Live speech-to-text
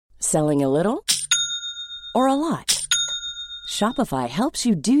Selling a little or a lot? Shopify helps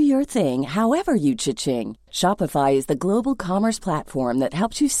you do your thing however you cha-ching. Shopify is the global commerce platform that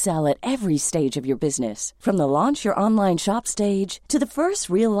helps you sell at every stage of your business. From the launch your online shop stage to the first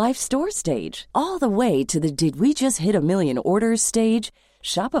real-life store stage, all the way to the did we just hit a million orders stage.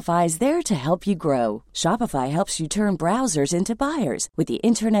 Shopify is there to help you grow. Shopify helps you turn browsers into buyers with the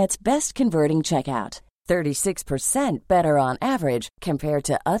internet's best converting checkout. 36% better on average compared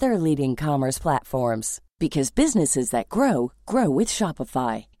to other leading commerce platforms. Because businesses that grow, grow with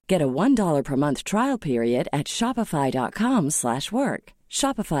Shopify. Get a $1 per month trial period at shopify.com/work.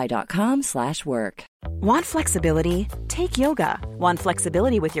 Shopify.com/work. Want flexibility? Take yoga. Want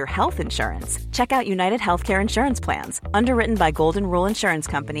flexibility with your health insurance? Check out United Healthcare Insurance Plans. Underwritten by Golden Rule Insurance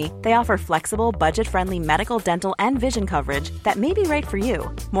Company, they offer flexible, budget-friendly medical, dental, and vision coverage that may be right for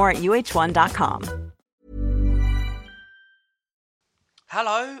you. More at uh1.com.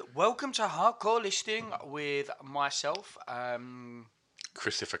 Hello, welcome to Hardcore Listing with myself,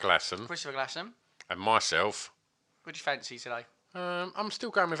 Christopher Glasson. And myself. What do you fancy today? I'm still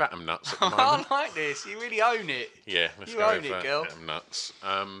going with Atom Nuts at the moment. I like this. You really own it. Yeah, let's you go own with it, girl. Atom Nuts.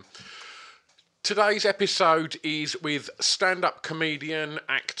 Today's episode is with stand-up comedian,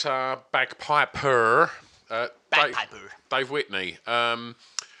 actor, bagpiper, Dave Whitney.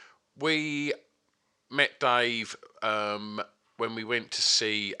 We met Dave when we went to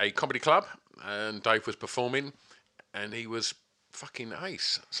see a comedy club, and Dave was performing, and he was fucking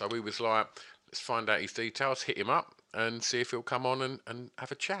ace. So we was like, let's find out his details, hit him up, and see if he'll come on and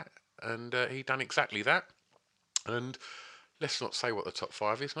have a chat. And he done exactly that. And let's not say what the top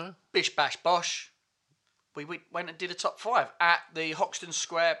 5 is now. Bish Bash Bosh. We went and did a top 5 at the Hoxton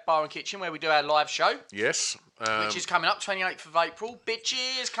Square Bar and Kitchen where we do our live show. Yes. Which is coming up, 28th of April.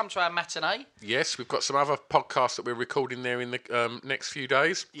 Bitches, come to our matinee. Yes, we've got some other podcasts that we're recording there in the next few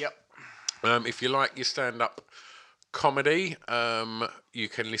days. Yep. If you like your stand-up comedy, you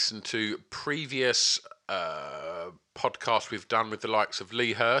can listen to previous podcasts we've done with the likes of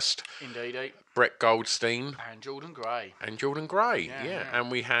Lee Hurst. Indeed. Brett Goldstein. And Jordan Gray. Yeah.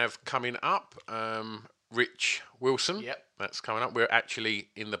 And we have coming up Rich Wilson. Yep. That's coming up. We're actually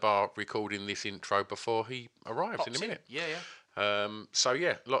in the bar recording this intro before he arrives. Pops in a minute. Yeah. So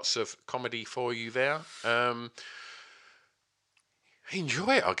yeah, lots of comedy for you there.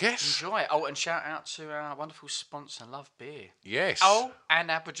 Enjoy it, I guess. Enjoy it. Oh, and shout out to our wonderful sponsor, Love Beer. Yes. Oh, and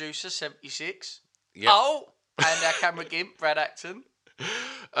our producer, 76. Yep. Oh, and our camera gimp, Brad Acton.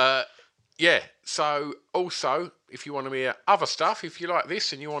 Yeah, so also, if you want to hear other stuff, if you like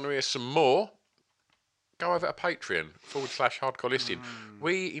this and you want to hear some more, go over to Patreon /hardcore listing.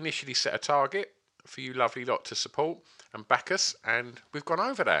 We initially set a target for you lovely lot to support and back us, and we've gone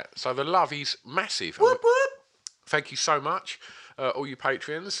over that. So the love is massive. Whoop, whoop. Thank you so much, all you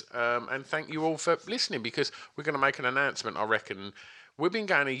Patreons, and thank you all for listening, because we're going to make an announcement, I reckon. We've been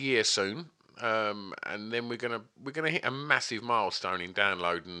going a year soon. And then we're gonna hit a massive milestone in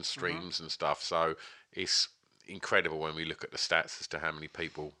downloading streams and stuff. So it's incredible when we look at the stats as to how many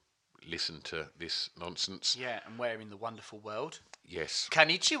people listen to this nonsense. Yeah, and where in the wonderful world? Yes.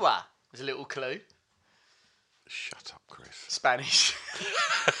 Konnichiwa. There's a little clue. Shut up, Chris. Spanish.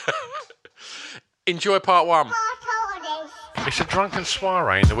 Enjoy part 1. It's a drunken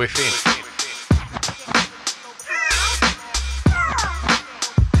soiree in the within.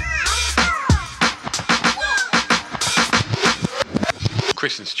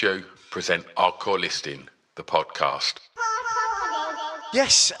 Chris and Stu present Hardcore Listing, the podcast.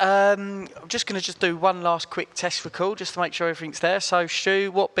 Yes, I'm just going to do one last quick test record just to make sure everything's there. So,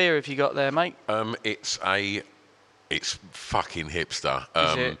 Stu, what beer have you got there, mate? It's fucking hipster.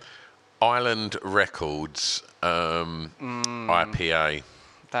 Is it? Island Records IPA.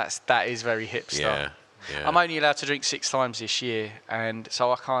 That is very hipster. Yeah. I'm only allowed to drink 6 times this year, and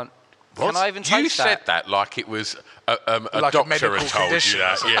so I can't. What? Can I even taste You said that like it was a like doctor a medical had told condition. you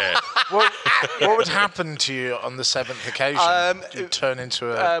that. Yeah. What would happen to you on the 7th occasion? You'd turn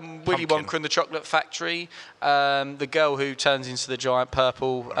into a Willy pumpkin. Wonka and the Chocolate Factory. The girl who turns into the giant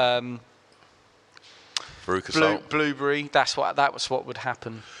purple Veruca Salt. blueberry. That was what would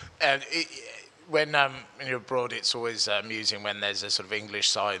happen. And when you're abroad, it's always amusing when there's a sort of English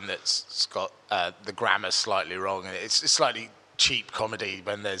sign that's got the grammar slightly wrong, and it's slightly cheap comedy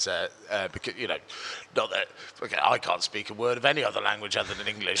when there's because not that I can't speak a word of any other language other than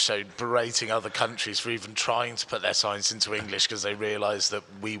English, so berating other countries for even trying to put their signs into English because they realise that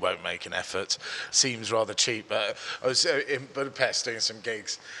we won't make an effort seems rather cheap. But I was in Budapest doing some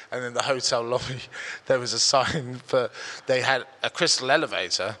gigs, and in the hotel lobby there was a sign they had a crystal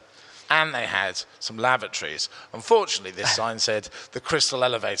elevator, and they had some lavatories. Unfortunately, this sign said the Crystal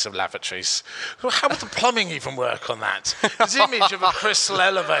Elevator lavatories. Well, how would the plumbing even work on that? This image of a crystal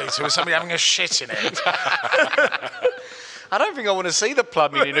elevator with somebody having a shit in it. I don't think I want to see the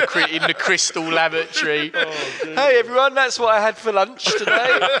plumbing in the crystal lavatory. Hey everyone, that's what I had for lunch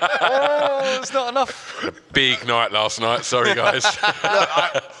today. Oh, it's not enough. Big night last night. Sorry, guys.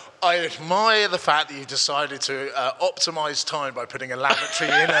 Look, I admire the fact that you decided to optimise time by putting a lavatory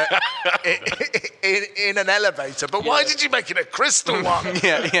in an elevator. But why did you make it a crystal one?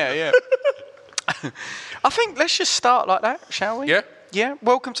 Yeah. I think let's just start like that, shall we? Yeah. Yeah.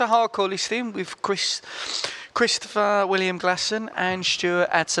 Welcome to Hardcore Listening with Christopher William Glasson and Stuart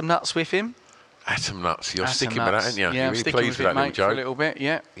had some nuts with him. Had some nuts. You're Had some sticking with that, nuts. aren't you? Yeah, You're I'm really sticking pleased with with it, that little mate, for a joke. little bit.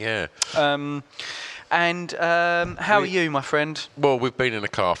 Yeah. Yeah. How are you, my friend? Well, we've been in the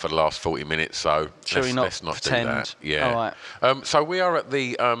car for the last 40 minutes, so let's not pretend? do that. Yeah. All right. So we are at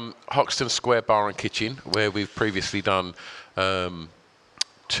the Hoxton Square Bar and Kitchen, where we've previously done 2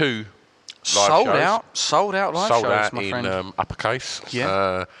 live shows. Sold out live Sold shows, out my in friend. Uppercase.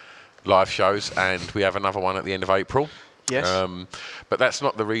 Yeah. Live shows, and we have another one at the end of April. Yes. But that's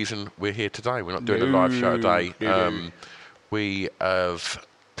not the reason we're here today. We're not doing a live show today. We have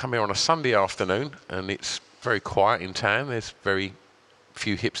come here on a Sunday afternoon, and it's very quiet in town. There's very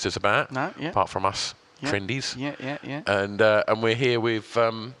few hipsters about, apart from us trendies. Yeah. And we're here with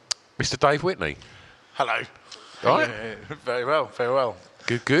Mr. Dave Whitney. Hello. Right. Very well.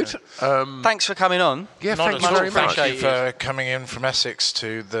 Good. Thanks for coming on. Yeah, Not thank at you all. very much. Thank you for coming in from Essex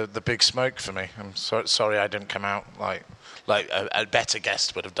to the big smoke for me. I'm sorry I didn't come out like a better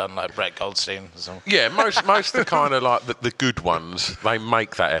guest would have done, like Brett Goldstein or something. Yeah, most of the kind of like the good ones, they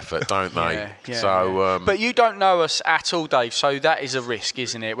make that effort, don't they? Yeah. So, but you don't know us at all, Dave. So that is a risk,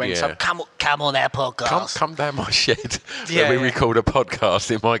 isn't it? When Yeah. some come on our podcast. come down my shed Yeah, where we yeah. record a podcast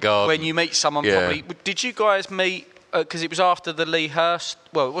in my garden. When you meet someone, Yeah. probably. Did you guys meet? Because it was after the Lee Hurst.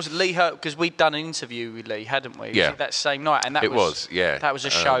 Well, it wasn't Lee Hurst because we'd done an interview with Lee, hadn't we? Yeah. Was it that same night, and that It was, yeah. That was a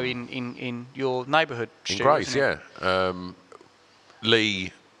show in your neighbourhood. in Stu, Grace, wasn't it? yeah.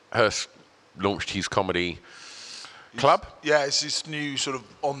 Lee Hurst launched his comedy club. Yeah, it's this new sort of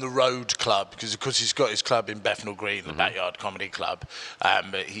on the road club because of course he's got his club in Bethnal Green, the Backyard Comedy Club,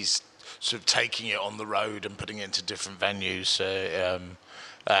 but he's sort of taking it on the road and putting it into different venues.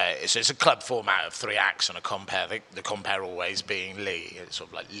 So it's a club format of 3 acts and a compare. The compare always being Lee. It's sort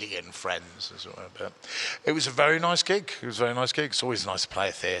of like Lee and Friends. As it were. But it was a very nice gig. It's always nice to play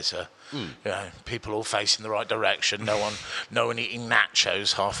a theatre. You know, people all facing the right direction. No one eating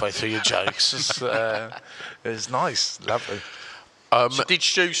nachos halfway through your jokes. It was nice, lovely. So did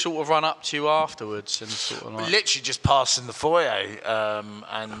Stu sort of run up to you afterwards and sort of like? Literally just passing the foyer,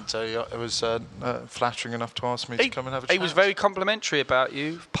 and it was flattering enough to ask me to come and have a chat. He was very complimentary about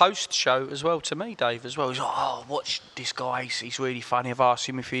you post-show as well to me, Dave, as well. He's like, oh, watch this guy, he's really funny. I've asked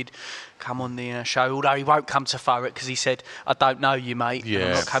him if he'd come on the show, although he won't come to Thurrock because he said, I don't know you, mate. And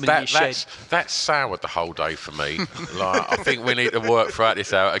I'm not coming to your shed. That soured the whole day for me. Like, I think we need to work throughout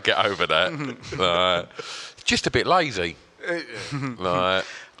this hour to get over that. Just a bit lazy. Like,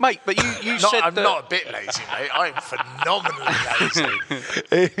 Mate, but you said I'm that... not a bit lazy, mate. I'm phenomenally lazy.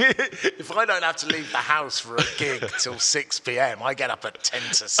 If I don't have to leave the house for a gig till 6 p.m, I get up at 10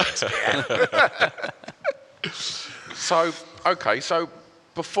 to 6 p.m. So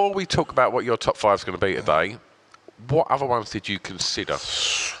before we talk about what your top 5 is going to be today, what other ones did you consider?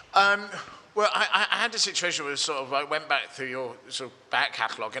 Well, I had a situation where sort of I went back through your sort of back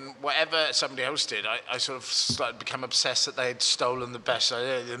catalogue, and whatever somebody else did, I sort of started to become obsessed that they had stolen the best.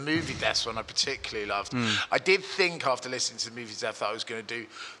 The movie deaths one I particularly loved. I did think after listening to the movie death that I was going to do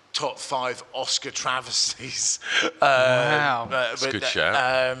top 5 Oscar travesties. Wow. That's a good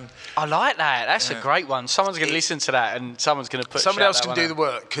shout. I like that. That's a great one. Someone's going to listen to that and someone's going to put... Somebody else that can one do out. the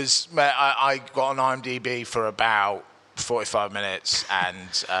work, because I got on IMDb for about 45 minutes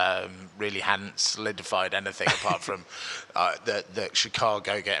and really hadn't solidified anything apart from that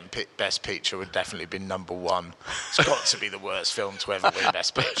Chicago getting Best Picture would definitely be number 1. It's got to be the worst film to ever win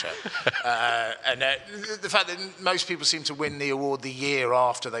Best Picture. And the fact that most people seem to win the award the year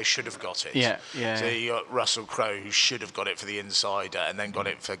after they should have got it. Yeah. So you got Russell Crowe, who should have got it for The Insider and then got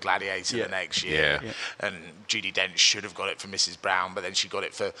it for Gladiator the next year. Yeah. And Judi Dench should have got it for Mrs. Brown, but then she got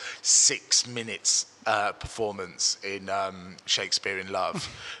it for 6 minutes performance in Shakespeare in Love.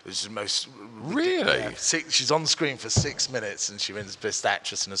 It was the most... Really? Yeah, she's on screen for 6 minutes and she wins Best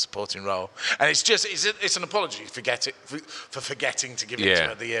Actress in a Supporting Role. And it's an apology for forgetting to give it to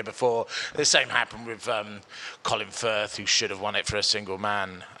her the year before. The same happened with Colin Firth, who should have won it for A Single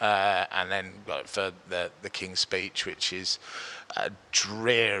Man, and then got it for the King's Speech, which is a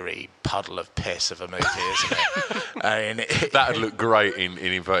dreary puddle of piss of a movie, isn't it? I mean, That'd look great in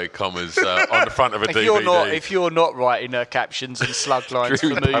inverted commas on the front of a DVD. If you're not writing captions and slug lines for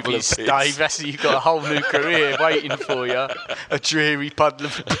Dreary puddle of movies, piss. Dave, you've got a whole new career waiting for you. A dreary puddle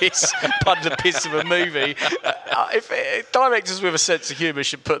of piss of a movie. If directors with a sense of humour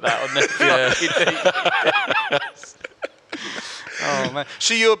should put that on their Oh man!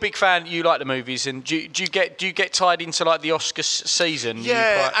 So you're a big fan. You like the movies, and do you get tied into like the Oscars season?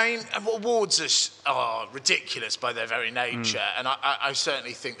 Yeah, I mean, awards are ridiculous by their very nature, and I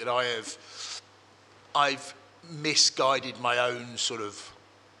certainly think that I've misguided my own sort of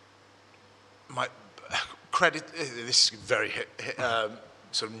my credit. This is very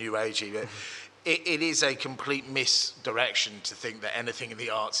sort of new agey, but it is a complete misdirection to think that anything in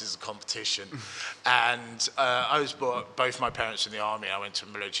the arts is a competition. And I was both my parents in the army. I went to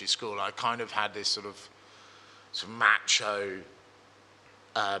military school. I kind of had this sort of macho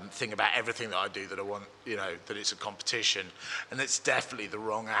thing about everything that I do, that I want, that it's a competition. And it's definitely the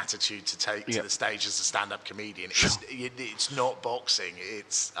wrong attitude to take to the stage as a stand-up comedian. It's not boxing.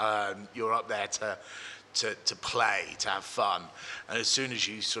 It's you're up there to play, to have fun. And as soon as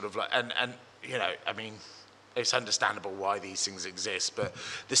you sort of I mean, it's understandable why these things exist, but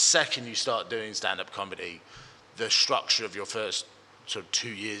the second you start doing stand-up comedy, the structure of your first sort of 2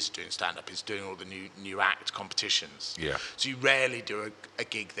 years doing stand-up is doing all the new act competitions. Yeah. So you rarely do a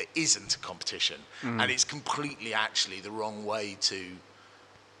gig that isn't a competition, and it's completely actually the wrong way to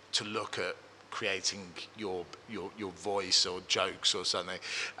look at creating your voice or jokes or something.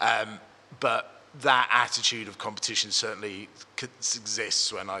 But that attitude of competition certainly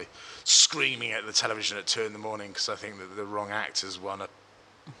exists when I'm screaming at the television at 2 a.m. because I think that the wrong actors won a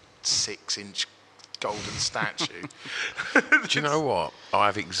 6-inch golden statue. Do you know what? I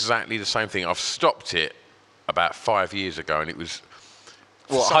have exactly the same thing. I've stopped it about 5 years ago, and it was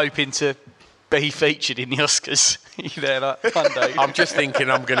hoping to be featured in the Oscars. You there, like Monday? I'm just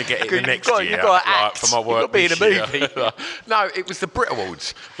thinking I'm going to get it the next year. You've got to act. For my work. You've got to be in a movie. No, it was the Brit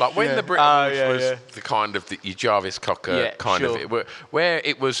Awards. Like when the Brit Awards was the kind of your Jarvis Cocker kind of it, where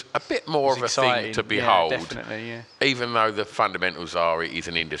it was a bit more of a thing to behold. Yeah, definitely, yeah. Even though the fundamentals are it is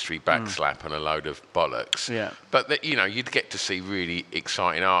an industry backslap and a load of bollocks. Yeah. But you'd get to see really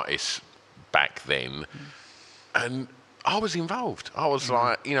exciting artists back then, and I was involved. I was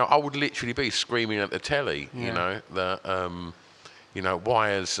like, I would literally be screaming at the telly, why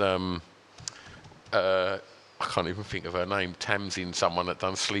has, I can't even think of her name, Tamsin, someone that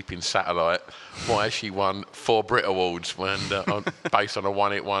done Sleeping Satellite, why has she won 4 Brit Awards when based on a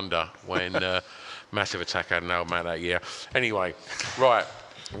one-hit wonder when Massive Attack had an album out that year? Anyway, right.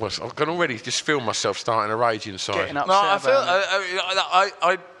 I can already just feel myself starting to rage inside. No, I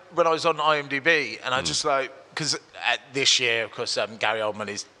feel, when I was on IMDb, and I just because this year, of course, Gary Oldman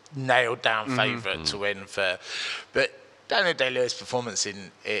is nailed down favourite to win but Daniel Day-Lewis' performance in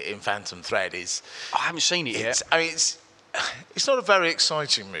Phantom Thread is... I haven't seen it yet. I mean, it's not a very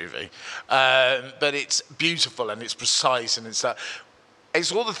exciting movie, but it's beautiful and it's precise and it's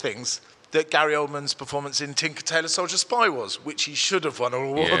all the things that Gary Oldman's performance in Tinker Tailor Soldier Spy was, which he should have won an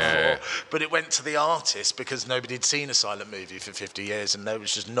award for, but it went to the artist because nobody had seen a silent movie for 50 years and it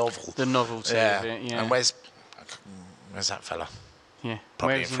was just novel. The novelty of it, yeah. And where's that fella? Yeah.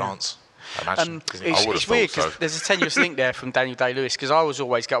 Probably in France. I imagine. It's weird because there's a tenuous link there from Daniel Day-Lewis, because I was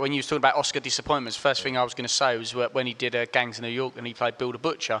always when you was talking about Oscar disappointments, first thing I was going to say was when he did Gangs of New York and he played Bill the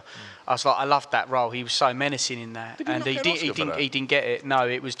Butcher. I was like, I loved that role. He was so menacing in that. He didn't get it. No,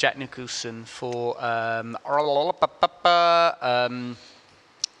 it was Jack Nicholson for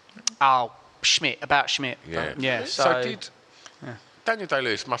Schmidt, about Schmidt. Yeah. So Daniel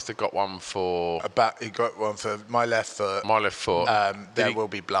Day-Lewis must have got one for... He got one for My Left Foot. My Left Foot. There Will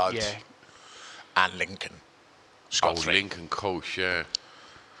Be Blood. Yeah. And Lincoln. Lincoln, of course, yeah.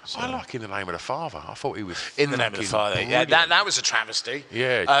 So, I like In the Name of the Father. I thought he was... In the Name of the Father, brilliant. Yeah. That was a travesty.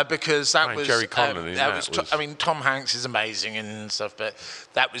 Yeah. Because that was... Jerry Conlon I mean, Tom Hanks is amazing and stuff, but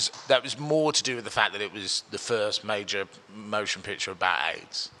that was more to do with the fact that it was the first major motion picture about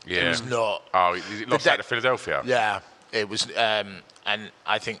AIDS. Yeah. It was not... Oh, is it Lost Out of Philadelphia? Yeah. It was... and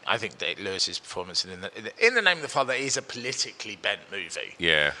I think that Lewis's performance in the Name of the Father is a politically bent movie.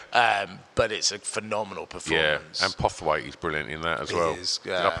 Yeah. But it's a phenomenal performance. Yeah, and Pothwaite is brilliant in that as well. Is,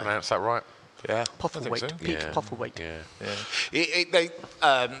 Did I pronounce that right? Yeah. Pothwaite. Peter Pothwaite. Yeah.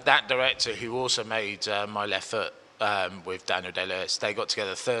 That director who also made My Left Foot with Daniel Day-Lewis, they got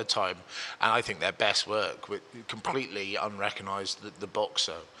together a third time, and I think their best work, with completely unrecognised, The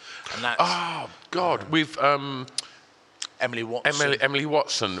Boxer. And that's, oh God, with Emily Watson. Emily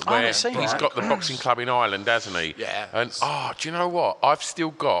Watson, I where haven't he's seen that. got the boxing club in Ireland, hasn't he? Yeah. And do you know what? I've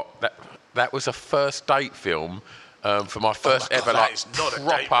still got that. That was a first date film. For my first God, ever, that like, is not a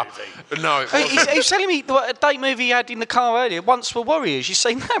date proper. movie. No, it He wasn't. was telling me what a date movie he had in the car earlier. Once for Warriors. You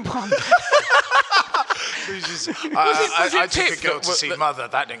seen that one? I took Pip a girl that to was see the- Mother.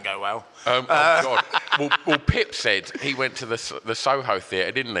 That didn't go well. Oh God! Well, Pip said he went to the Soho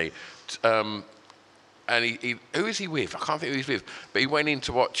Theatre, didn't he? And he who is he with? I can't think who he's with. But he went in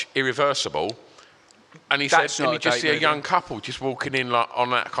to watch Irreversible, and he That's said, not and you a just date see a movie. young couple just walking in like on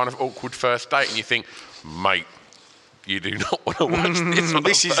that kind of awkward first date, and you think, mate, you do not want to watch this. On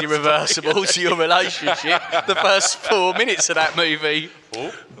This a is first irreversible to your relationship. The first 4 minutes of that movie.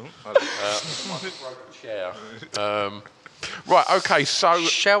 chair. Right. Okay. So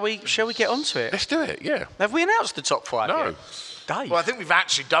Shall we get onto it? let's do it. Yeah. Have we announced the top 5 No. yet? Dave. Well, I think we've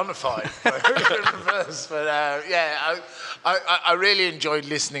actually done a 5 in reverse, but I really enjoyed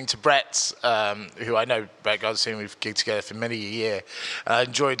listening to Brett's, who I know Brett Goldstein. We've gigged together for many a year. I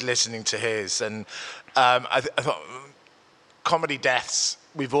enjoyed listening to his, and I thought comedy deaths.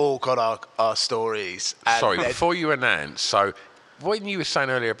 We've all got our stories. And Sorry. Before you announce, so. When you were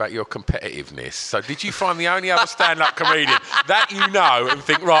saying earlier about your competitiveness, so did you find the only other stand-up comedian that you know and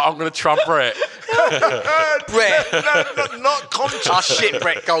think, right, I'm going to trump Brett? Brett. No, not conscious. Oh, shit,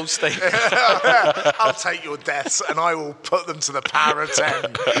 Brett Goldstein. I'll take your deaths and I will put them to the power of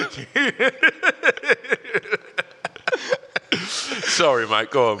 10. Sorry,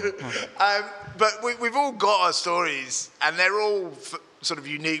 mate, go on. But we've all got our stories, and they're all sort of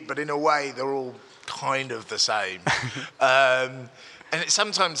unique, but in a way they're all kind of the same. And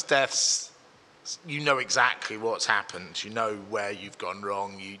sometimes deaths, you know exactly what's happened. You know where you've gone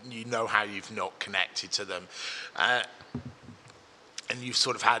wrong. You know how you've not connected to them. And you've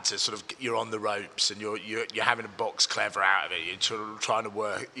sort of had to you're on the ropes, and you're having to box clever out of it. You're sort of trying to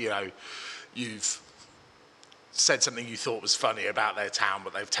work, you've said something you thought was funny about their town,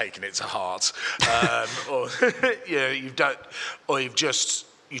 but they've taken it to heart. Or you've just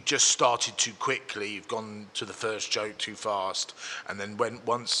started too quickly. You've gone to the first joke too fast, and then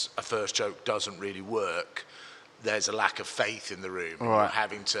once a first joke doesn't really work, there's a lack of faith in the room. And you're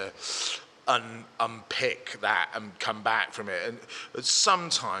having to unpick that and come back from it. And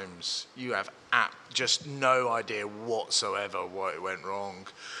sometimes you have just no idea whatsoever why it went wrong.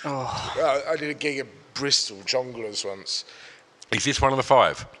 I did a gig at Bristol Jongleurs once. Is this one of the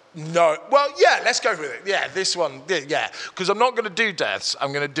 5? No. Well, yeah, let's go with it. Yeah, this one. Yeah, because I'm not going to do deaths.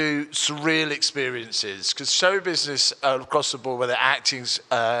 I'm going to do surreal experiences. Because show business across the board, whether acting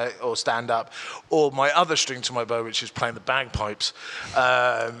or stand-up, or my other string to my bow, which is playing the bagpipes,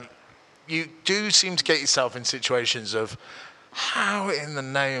 you do seem to get yourself in situations of, how in the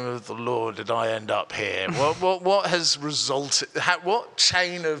name of the Lord did I end up here? What has resulted? What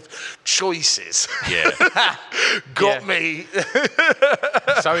chain of choices got me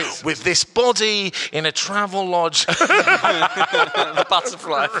So it's with this body in a travel lodge? The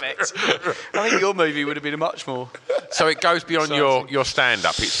butterfly effect. I think your movie would have been much more. so it goes beyond your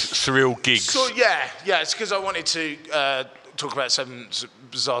stand-up. It's surreal gigs. So yeah, it's because I wanted to talk about some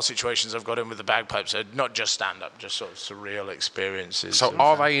bizarre situations I've got in with the bagpipes. So not just stand-up, just sort of surreal experiences. So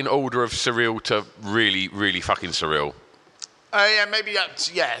are they in order of surreal to really, really fucking surreal? Yeah, maybe up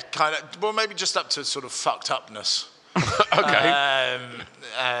to, kind of. Well, maybe just up to sort of fucked upness. Okay.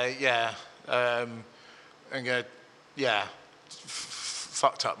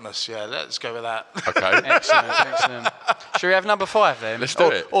 Fucked upness. Yeah, let's go with that. Okay. Excellent. Shall we have number 5 then? Let's do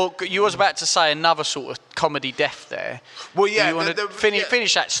it. Or you was about to say another sort of comedy death there. Well, yeah. Do you want to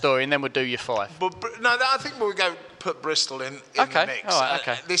finish that story and then we'll do your 5? But no, I think we'll go put Bristol in Okay, the mix. all right,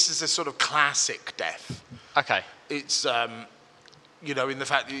 okay. This is a sort of classic death. Okay. It's in the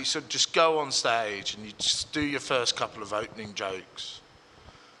fact that you sort of just go on stage and you just do your first couple of opening jokes.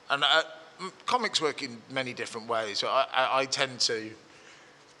 And comics work in many different ways. So I tend to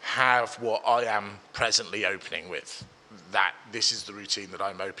have what I am presently opening with. That this is the routine that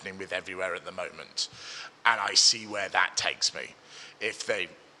I'm opening with everywhere at the moment. And I see where that takes me. If they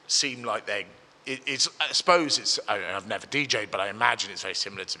seem like I suppose it's, I've never DJ'd, but I imagine it's very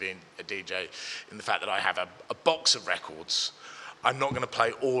similar to being a DJ in the fact that I have a box of records. I'm not going to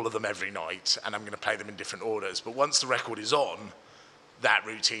play all of them every night, and I'm going to play them in different orders. But once the record is on, that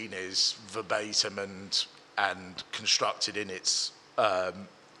routine is verbatim and constructed in its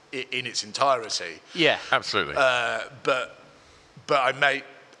entirety. Yeah. Absolutely. But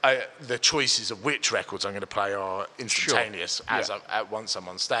the choices of which records I'm going to play are instantaneous once I'm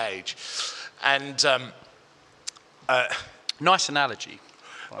on stage. And nice analogy.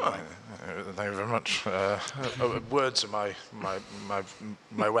 Thank you very much. Words are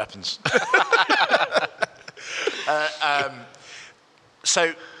my weapons.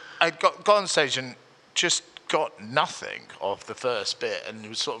 So I got on stage and just got nothing of the first bit, and it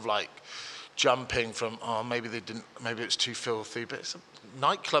was sort of like jumping from maybe it's too filthy, but it's a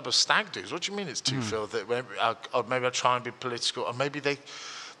nightclub of stag do's. What do you mean it's too filthy? Or maybe I'll try and be political, or maybe they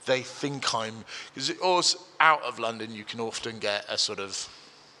think I'm, because out of London you can often get a sort of,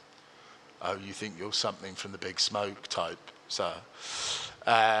 you think you're something from the Big Smoke type. So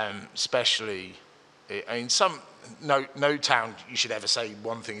especially, I mean, no town you should ever say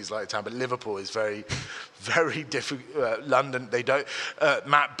one thing is like a town, but Liverpool is very, very different. London, they don't.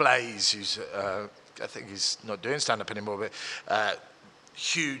 Matt Blaze, who's I think he's not doing stand-up anymore, but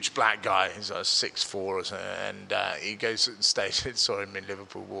huge black guy. He's like 6'4" or something, and he goes on stage. I saw him in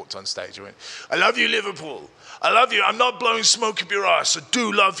Liverpool, walked on stage and went, "I love you, Liverpool. I love you. I'm not blowing smoke up your ass. I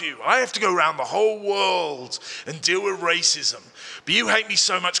do love you. I have to go around the whole world and deal with racism. But you hate me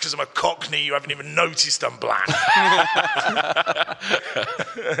so much because I'm a Cockney, you haven't even noticed I'm black."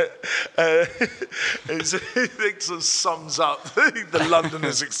 It sort of sums up the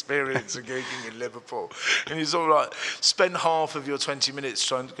Londoners' experience of gigging in Liverpool. And he's all like, spend half of your 20 minutes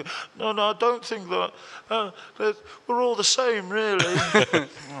trying to go, no, I don't think that, we're all the same, really.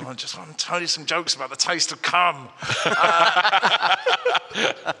 I just want to tell you some jokes about the taste of cum.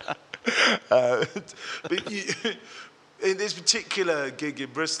 But in this particular gig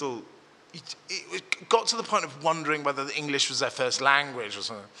in Bristol, it got to the point of wondering whether the English was their first language or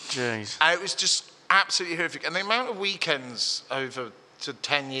something. Jeez. And it was just absolutely horrific. And the amount of weekends over to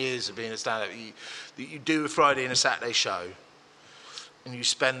 10 years of being a stand-up, that you do a Friday and a Saturday show, and you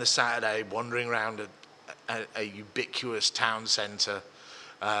spend the Saturday wandering around a ubiquitous town centre,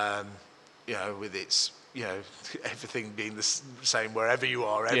 with its, everything being the same wherever you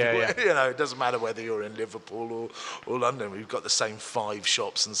are, everywhere. Yeah. It doesn't matter whether you're in Liverpool or London. We've got the same 5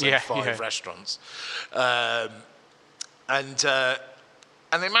 shops and the same 5 restaurants. And the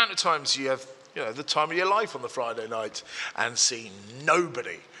amount of times you have, the time of your life on the Friday night and see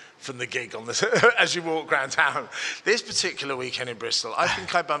nobody from the gig on as you walk around town. This particular weekend in Bristol, I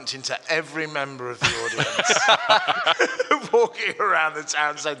think I bumped into every member of the audience walking around the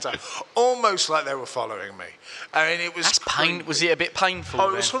town centre, almost like they were following me. I mean, it was. That's pain. Was it a bit painful? Oh,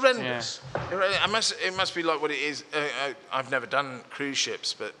 it was horrendous. Yeah. It must be like what it is. I've never done cruise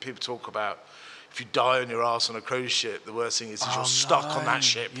ships, but people talk about, if you die on your arse on a cruise ship, the worst thing is you're stuck on that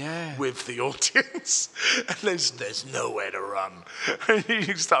ship with the audience, and there's nowhere to run.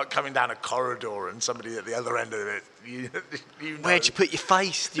 You start coming down a corridor, and somebody at the other end of it, Where'd you put your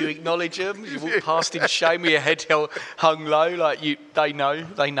face? Do you acknowledge them? You walk past in shame with your head hung low, like they know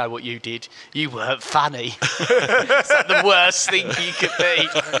what you did. You weren't funny. It's like the worst thing you could be.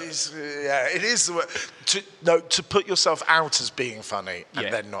 It is the worst. To put yourself out as being funny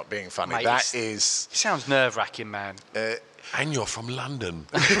and then not being funny. Mate, that is. It sounds nerve-wracking, man. And you're from London.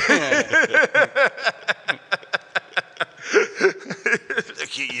 Look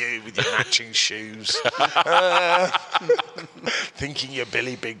at you with your matching shoes. Thinking you're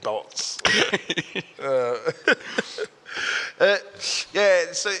Billy Big Bots. So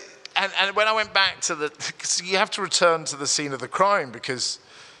and when I went back to because you have to return to the scene of the crime, because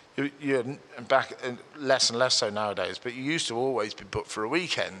you're back, less and less so nowadays, but you used to always be booked for a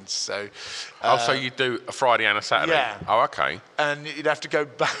weekend. So so you do a Friday and a Saturday? Yeah. Oh, okay. And you'd have to go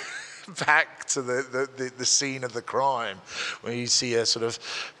back to the scene of the crime, where you see a sort of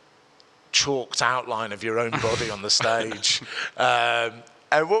chalked outline of your own body on the stage. And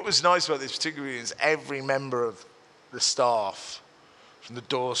what was nice about this particularly is every member of the staff, from the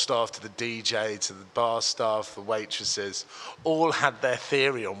door staff to the DJ to the bar staff, the waitresses, all had their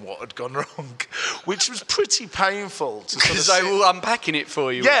theory on what had gone wrong, which was pretty painful. Because they were all unpacking it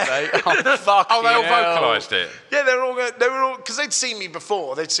for you, yeah. weren't they? Oh, fuck. Oh, they all vocalised it. Yeah, they were all because they'd seen me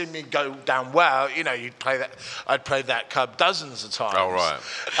before. They'd seen me go down well. You'd play that. I'd played that club dozens of times. Oh, right.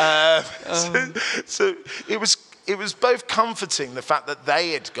 So it was both comforting, the fact that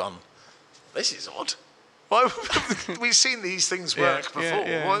they had gone, this is odd. Well, we've seen these things work before.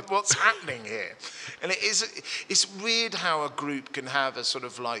 Yeah. What's happening here? And it's weird how a group can have a sort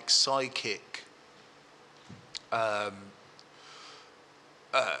of like psychic, that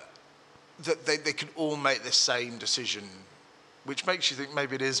they can all make the same decision, which makes you think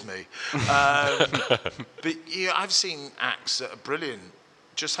maybe it is me. But I've seen acts that are brilliant.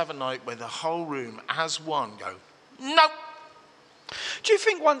 Just have a night where the whole room, as one, go, nope. Do you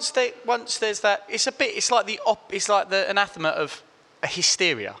think once there's that, it's like the anathema of a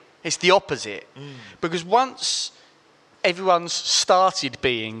hysteria. It's the opposite, because once everyone's started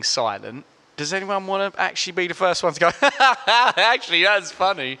being silent. Does anyone want to actually be the first one to go, actually, that's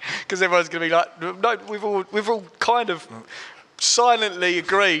funny? Because everyone's going to be like, no, we've all kind of silently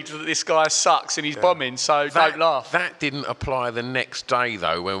agreed that this guy sucks and he's bombing, so don't laugh. That didn't apply the next day,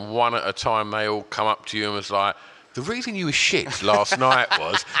 though, when one at a time they all come up to you and was like, the reason you were shit last night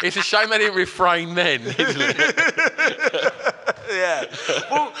was, it's a shame they didn't refrain then, isn't it? Yeah.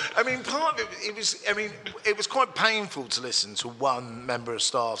 Well, I mean, part of it was quite painful to listen to one member of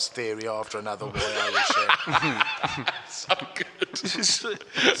staff's theory after another why I was shit. So good.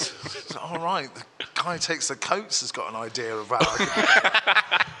 It's all right, the guy who takes the coats has got an idea of how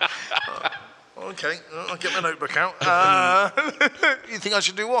okay, I'll get my notebook out. You think I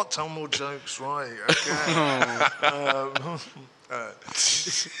should do what? Tell more jokes, right? Okay.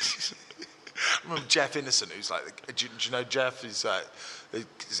 I remember Jeff Innocent, who's like, do you know Jeff? He's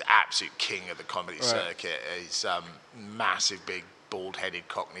he's absolute king of the comedy circuit. He's massive, big, bald-headed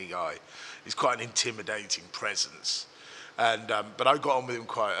Cockney guy. He's quite an intimidating presence. And but I got on with him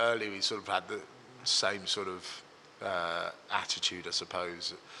quite early. We sort of had the same sort of attitude, I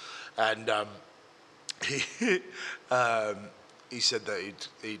suppose. And he said that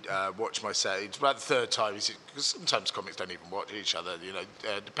he'd watch my set. It's about the third time. He said, because sometimes comics don't even watch each other, you know,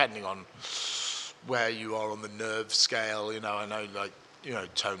 depending on where you are on the nerve scale. You know, I know, like, you know,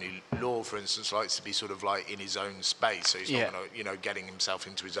 Tony Law, for instance, likes to be sort of like in his own space, so he's not gonna, you know, getting himself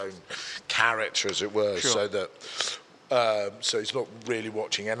into his own character, as it were, so that so he's not really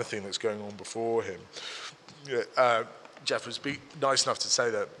watching anything that's going on before him. Jeff was nice enough to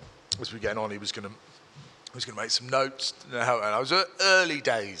say that as we get on, he was going to make some notes. And I was early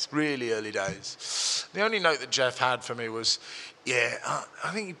days, really early days. The only note that Jeff had for me was, I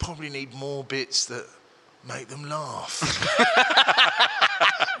think you probably need more bits that make them laugh.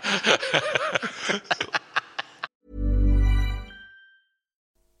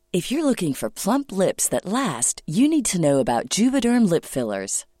 If you're looking for plump lips that last, you need to know about Juvederm lip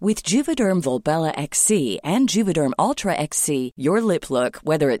fillers. With Juvederm Volbella XC and Juvederm Ultra XC, your lip look,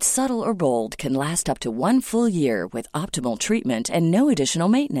 whether it's subtle or bold, can last up to 1 full year with optimal treatment and no additional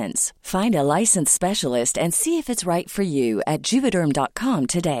maintenance. Find a licensed specialist and see if it's right for you at Juvederm.com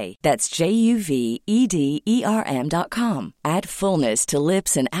today. That's JUVEDERM.com. Add fullness to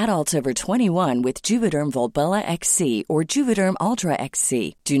lips in adults over 21 with Juvederm Volbella XC or Juvederm Ultra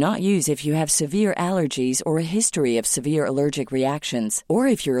XC. Do not use if you have severe allergies or a history of severe allergic reactions, or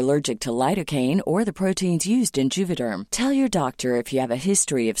if you're allergic to lidocaine or the proteins used in Juvederm. Tell your doctor if you have a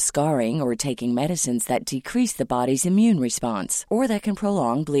history of scarring or taking medicines that decrease the body's immune response or that can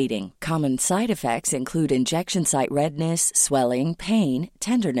prolong bleeding. Common side effects include injection site redness, swelling, pain,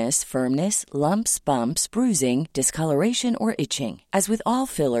 tenderness, firmness, lumps, bumps, bruising, discoloration, or itching. As with all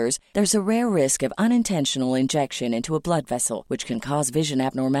fillers, there's a rare risk of unintentional injection into a blood vessel, which can cause vision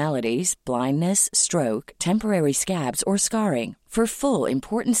abnormalities, blindness, stroke, temporary scabs, or scarring. For full,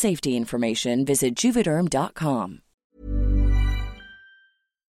 important safety information, visit Juvederm.com.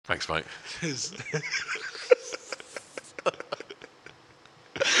 Thanks, mate.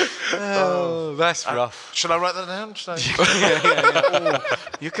 Oh, that's rough. Should I write that down? Oh,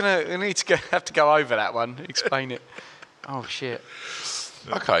 you need to have to go over that one. Explain it. Oh shit.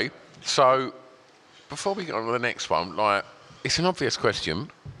 Okay, so before we get on to the next one, like, it's an obvious question,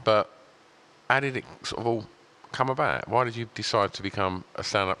 but how did it sort of all come about? Why did you decide to become a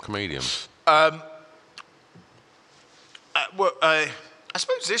stand-up comedian? I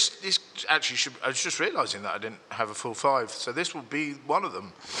suppose this actually should. I was just realising that I didn't have a full 5, so this will be one of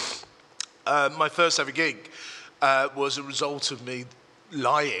them. My first ever gig was a result of me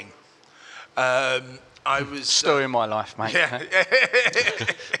lying. I was story of my life, mate. Yeah.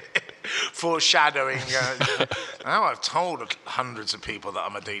 Foreshadowing. Now I've told hundreds of people that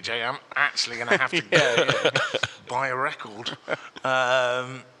I'm a DJ. I'm actually going to have to buy a record.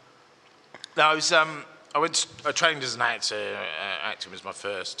 I trained as an actor. Acting was my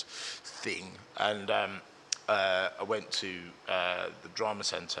first thing, and I went to the drama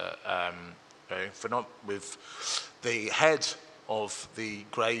centre with the head of the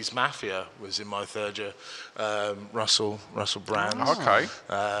Grays Mafia was in my third year, Russell Brand. Okay.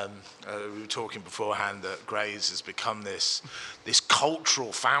 We were talking beforehand that Grays has become this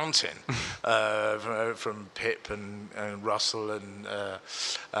cultural fountain from Pip and Russell and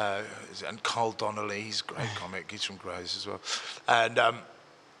Carl Donnelly. He's a great comic. He's from Grays as well. And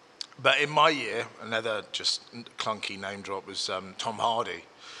but in my year, another just clunky name drop was Tom Hardy,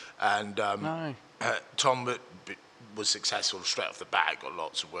 and Tom was successful straight off the bat, got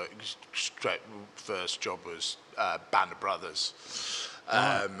lots of work. First job was Band of Brothers.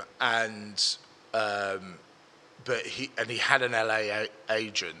 And he had an LA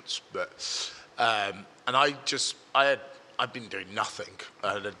agent, and I'd been doing nothing.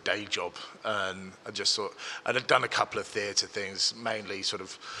 I had a day job, and I just thought I'd done a couple of theatre things, mainly sort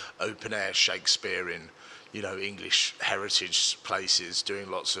of open air Shakespearean, English heritage places, doing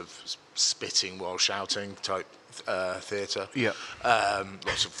lots of spitting while shouting type theatre. Yeah.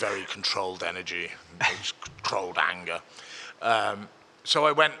 Lots of very controlled energy, controlled anger. So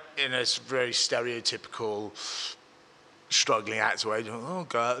I went in a very stereotypical struggling actor way. Oh,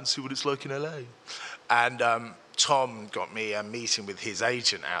 go out and see what it's like in LA. And Tom got me a meeting with his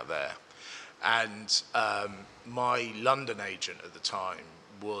agent out there. And my London agent at the time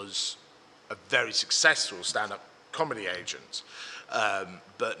was a very successful stand-up comedy agent,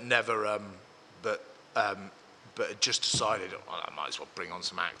 but never, but had just decided, I might as well bring on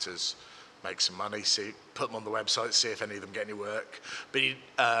some actors, make some money, put them on the website, see if any of them get any work. But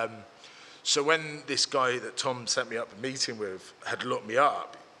so when this guy that Tom sent me up a meeting with had looked me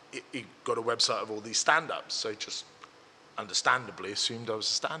up, he got a website of all these stand-ups, so he just understandably assumed I was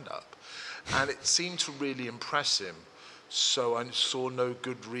a stand-up. And it seemed to really impress him, so I saw no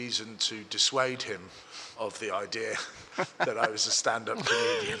good reason to dissuade him of the idea that I was a stand-up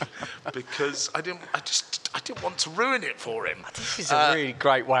comedian, because I didn't want to ruin it for him. This is a really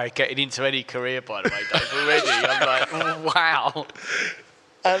great way of getting into any career, by the way, Dave. Already, I'm like, oh, wow.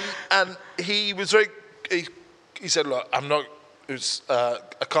 And he was very. He said, "Look, I'm not.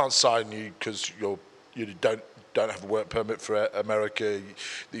 I can't sign you because you don't have a work permit for America.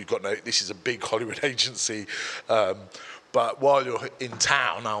 You've got no. This is a big Hollywood agency." But while you're in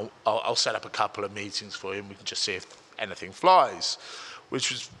town, I'll set up a couple of meetings for you, and we can just see if anything flies,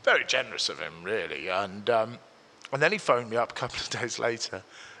 which was very generous of him, really. And then he phoned me up a couple of days later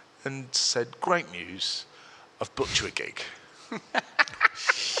and said, "Great news, I've booked you a gig."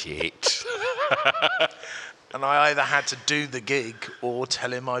 Shit. And I either had to do the gig or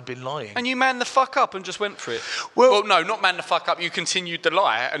tell him I'd been lying. And you manned the fuck up and just went for it? Well, no, not man the fuck up. You continued the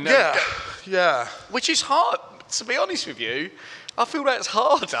lie. And yeah. Which is hard, to be honest with you. I feel that's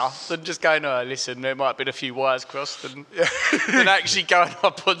harder than just going, oh, listen, there might have been a few wires crossed, than actually going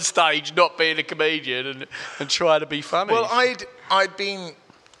up on stage, not being a comedian and trying to be funny. Well,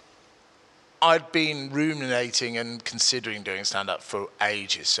 I'd been ruminating and considering doing stand-up for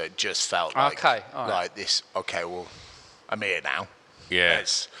ages, so it just felt like like this. Okay, well, I'm here now. Yeah,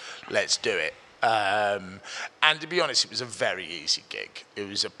 let's do it. And to be honest, it was a very easy gig. It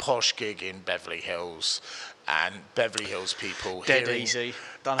was a posh gig in Beverly Hills, and Beverly Hills people dead easy.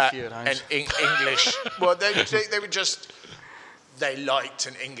 Done a few of those. And English. Well, they were just. They liked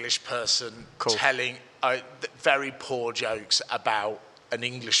an English person telling very poor jokes about an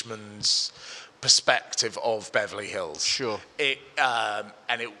Englishman's perspective of Beverly Hills. Sure. It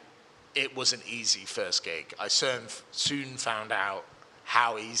was an easy first gig. I soon found out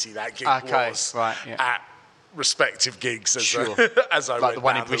how easy that gig was at respective gigs as I went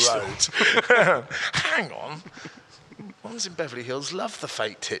down the road. Hang on. Ones in Beverly Hills love the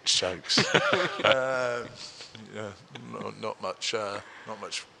fake tits jokes. Not much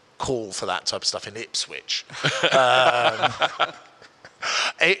call for that type of stuff in Ipswich.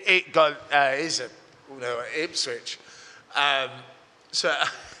 It got Ipswich. So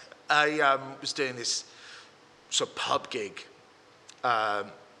I was doing this sort of pub gig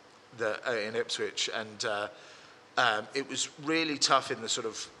in Ipswich, and it was really tough in the sort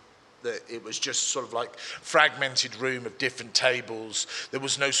of. It was just sort of like fragmented room of different tables. There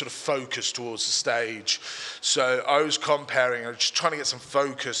was no sort of focus towards the stage. So I was I was just trying to get some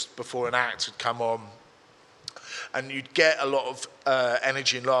focus before an act would come on. And you'd get a lot of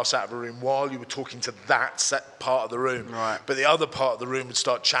energy and laughs out of a room while you were talking to that set part of the room. Right. But the other part of the room would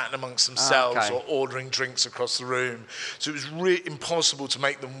start chatting amongst themselves or ordering drinks across the room. So it was really impossible to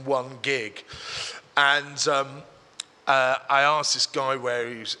make them one gig. And I asked this guy where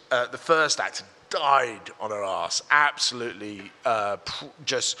he was, the first actor died on her ass, absolutely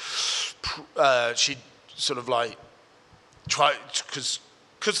she'd sort of like tried,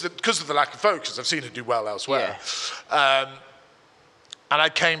 because of the lack of focus, I've seen her do well elsewhere. Yeah. And I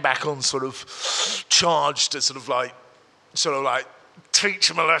came back on sort of charged to sort of like teach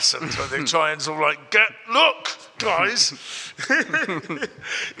them a lesson. So they try and sort of like, look, guys,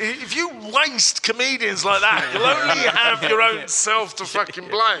 if you waste comedians like that, you'll only have your own self to fucking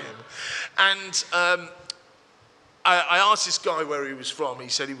blame. And I asked this guy where he was from. He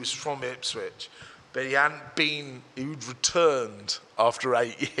said he was from Ipswich, but he'd returned after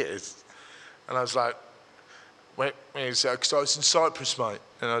 8 years. And I was like, wait, because I was in Cyprus, mate.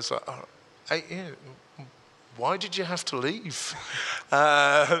 And I was like, 8 years? Why did you have to leave?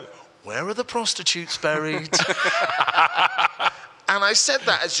 where are the prostitutes buried? And I said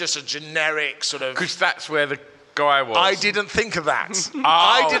that as just a generic sort of... Because that's where the guy was. I didn't think of that.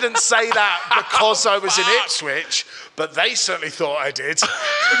 I didn't say that because I was in Ipswich, but they certainly thought I did.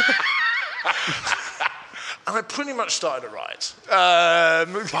 And I pretty much started a riot.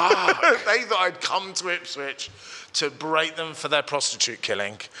 They thought I'd come to Ipswich to berate them for their prostitute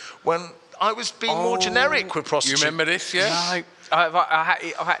killing when I was being more generic with prostitutes. You remember this, yeah? No, I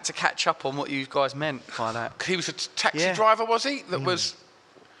had to catch up on what you guys meant by that. He was a taxi driver, was he? That was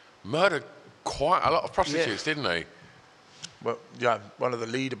murdered quite a lot of prostitutes, didn't he? Well, yeah, one of the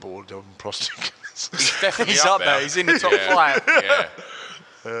leaderboard on prostitutes. He's definitely He's up there. He's in the top 5.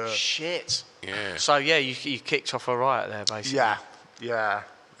 Yeah. Shit. Yeah. So yeah, you kicked off a riot there, basically. Yeah.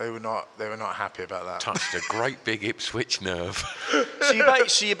 They were not happy about that. Touched a great big Ipswich nerve. So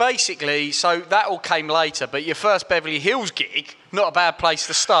you basically, so that all came later, but your first Beverly Hills gig, not a bad place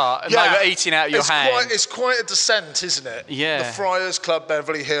to start, and they were eating out of your hand. It's quite a descent, isn't it? Yeah. The Friars Club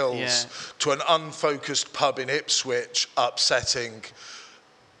Beverly Hills to an unfocused pub in Ipswich, upsetting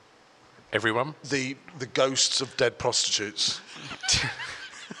Everyone? the ghosts of dead prostitutes.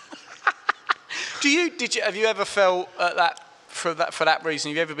 Have you ever felt that for that reason?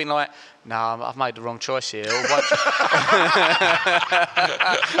 Have you ever been like, no, I've made the wrong choice here?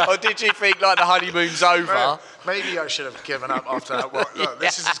 Or did you think like the honeymoon's over? Maybe I should have given up after that. Look,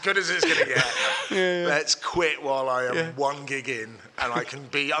 this is as good as it's going to get. Let's quit while I am one gig in and I can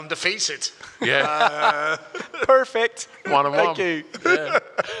be undefeated. Yeah. Perfect. 1 and 1. Thank you. Yeah.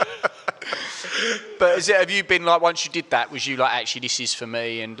 But have you been like, once you did that, was you like, actually, this is for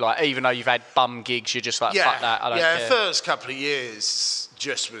me? And like, even though you've had bum gigs, you're just like, fuck that, I don't care. The first couple of years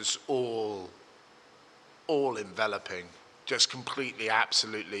just was all enveloping, just completely,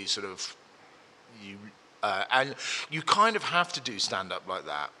 absolutely sort of and you kind of have to do stand-up like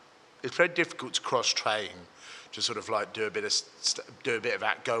that. It's very difficult to cross-train, to sort of like do a bit of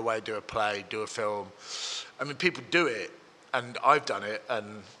act, go away, do a play, do a film. I mean, people do it, and I've done it,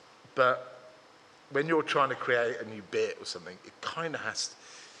 but when you're trying to create a new bit or something, it kind of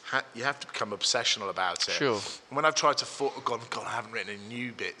you have to become obsessional about it. Sure. And when I've tried to God, I haven't written any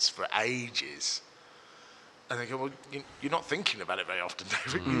new bits for ages. And they go, well, you're not thinking about it very often,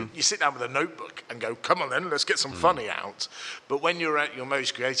 David. You sit down with a notebook and go, come on then, let's get some funny out. But when you're at your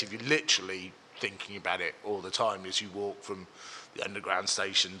most creative, you're literally thinking about it all the time as you walk from the underground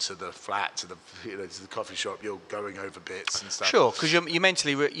station to the flat to the to the coffee shop. You're going over bits and stuff. Sure, because you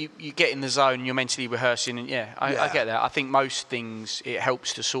mentally you get in the zone. You're mentally rehearsing, and I get that. I think most things it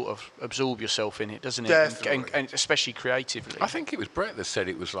helps to sort of absorb yourself in it, doesn't it? Definitely. And especially creatively. I think it was Brett that said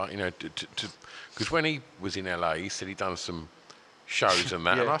it was like, because when he was in LA, he said he'd done some shows and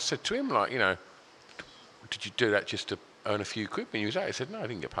that, and I said to him, like, did you do that just to earn a few quid when you was out? He said, no, I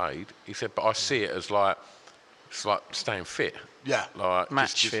didn't get paid. He said, but I see it as like, it's like staying fit. Yeah. Like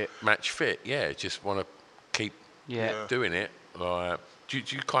match fit. Match fit, yeah. Just want to keep doing it. Like, do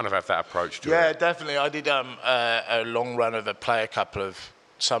you kind of have that approach to it? Yeah, definitely. I did a long run of a play a couple of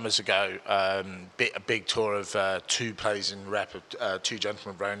summers ago, a big tour of 2 plays in rep, Two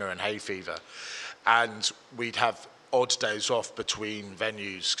Gentlemen of Rona and Hay Fever. And we'd have odd days off between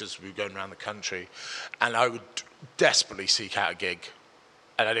venues because we were going around the country. And I would desperately seek out a gig.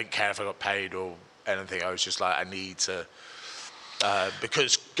 And I didn't care if I got paid or anything. I was just like, I need to...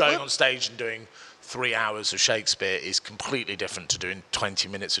 because going on stage and doing 3 hours of Shakespeare is completely different to doing 20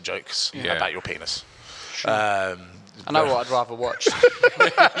 minutes of jokes about your penis. Sure. I know what I'd rather watch.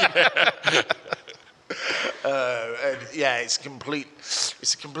 It's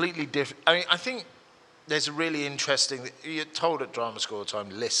a completely different... I mean, I think there's a really interesting... You're told at drama school all the time,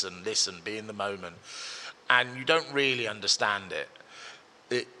 listen, be in the moment. And you don't really understand it.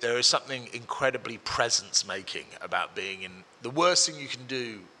 There is something incredibly presence-making about being in... The worst thing you can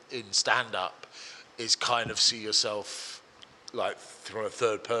do in stand-up is kind of see yourself like from a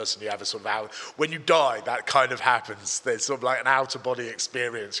third person. You have a sort of when you die, that kind of happens. There's sort of like an out-of-body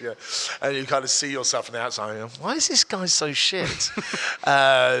experience, and you kind of see yourself on the outside. And why is this guy so shit?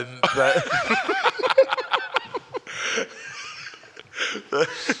 But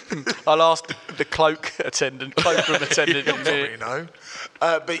I'll ask the cloakroom attendant. You'll probably know.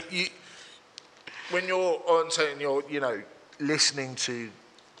 But when you're on set and you're, listening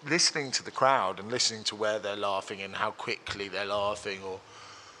to the crowd and listening to where they're laughing and how quickly they're laughing, or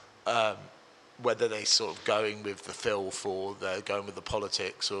whether they're sort of going with the filth or they're going with the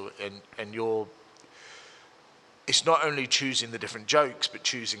politics, and you're... It's not only choosing the different jokes, but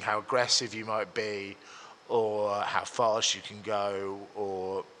choosing how aggressive you might be, or how fast you can go,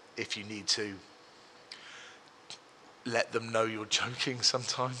 or if you need to let them know you're joking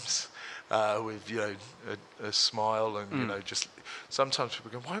sometimes. with a smile and just sometimes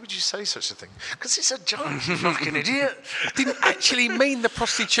people go, why would you say such a thing? Because it's a joke, you fucking idiot. I didn't actually mean the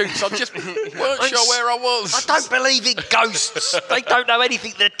prostitutes. I just weren't sure where I was. I don't believe in ghosts. They don't know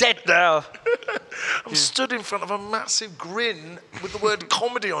anything. They're dead now. I'm stood in front of a massive grin with the word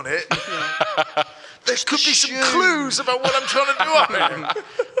comedy on it. There could be some clues about what I'm trying to do up here.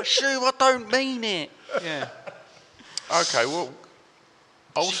 Shoo, I don't mean it. Yeah. Okay, well,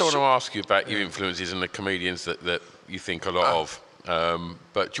 I also want to ask you about your influences and the comedians that you think a lot of.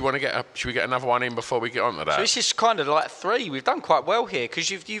 But do you want to should we get another one in before we get on to that? So this is kind of like 3. We've done quite well here because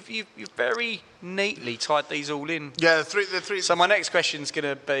you've very neatly tied these all in. Yeah, the three. So my next question is going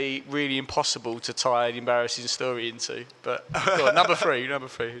to be really impossible to tie an embarrassing story into. But go on, number 3.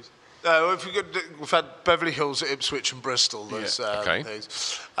 We've had Beverly Hills, Ipswich, and Bristol. Okay.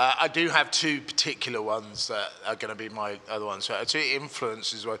 I do have 2 particular ones that are going to be my other ones. So 2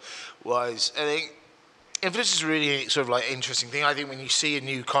 influences was I think influence is really sort of like interesting thing. I think when you see a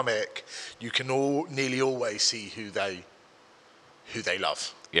new comic, you can nearly always see who they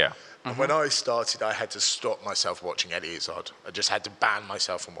love. Yeah. And when I started, I had to stop myself watching Eddie Izzard. I just had to ban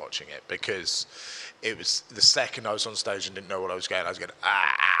myself from watching it because it was the second I was on stage and didn't know what I was going,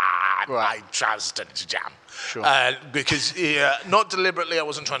 my trousers turned into jam. Sure. Because not deliberately, I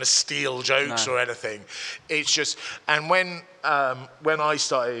wasn't trying to steal jokes or anything. It's just, and when I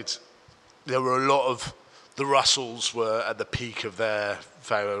started, there were a lot of, the Russells were at the peak of their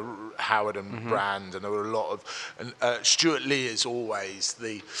fame, Howard and Brand, and there were a lot of, and Stuart Lee is always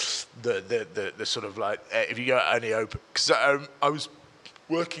the sort of like, if you go only open, because I was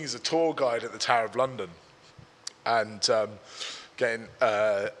working as a tour guide at the Tower of London, and getting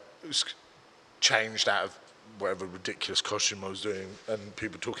changed out of whatever ridiculous costume I was doing, and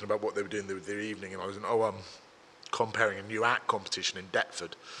people talking about what they were doing with their evening, and I was I'm comparing a new act competition in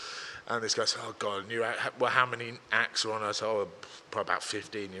Deptford. And this guy said, oh, God, new act. Well, how many acts are on? I said, probably about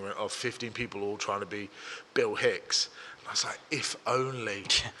 15. He went, 15 people all trying to be Bill Hicks. And I was like, if only.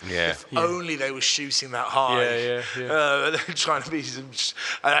 If only they were shooting that high. They're trying to be some...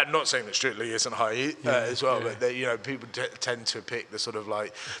 I'm not saying that Stuart Lee isn't high as well, but they, people tend to pick the sort of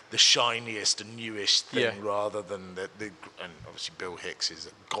like the shiniest and newest thing rather than the... And obviously Bill Hicks is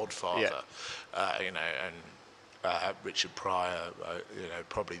a godfather, and... Richard Pryor,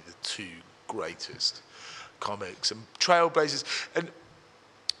 probably the 2 greatest comics and trailblazers. And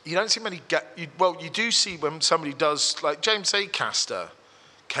you don't see many... you do see when somebody does... Like James Acaster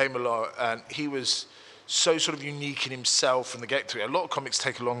came along and he was so sort of unique in himself from the get-go. A lot of comics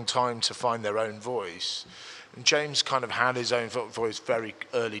take a long time to find their own voice. And James kind of had his own voice very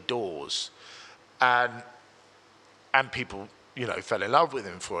early doors. And people, fell in love with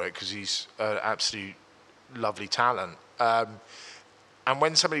him for it because he's an absolute... lovely talent, and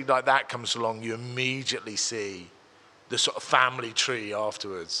when somebody like that comes along, you immediately see the sort of family tree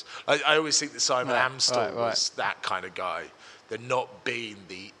afterwards. I always think that Simon Amstel was that kind of guy. They're not being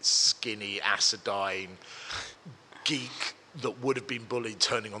the skinny, acidine geek that would have been bullied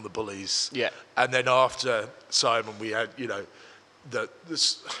turning on the bullies. Yeah. And then after Simon, we had,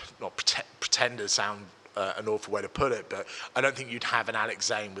 not pretender sound an awful way to put it, but I don't think you'd have an Alex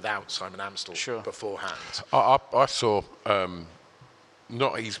Zane without Simon Amstel beforehand. I saw,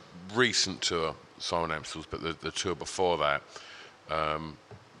 not his recent tour, Simon Amstel's, but the tour before that.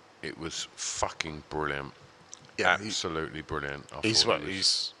 It was fucking brilliant. Yeah, absolutely brilliant. He's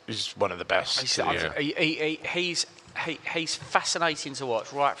one of the best. He's fascinating to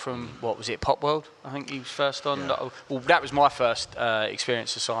watch, right from, what was it, Pop World? I think he was first on. Yeah. Well, that was my first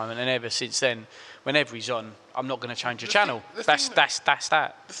experience of Simon, and ever since then, whenever he's on, I'm not going to change the channel. That's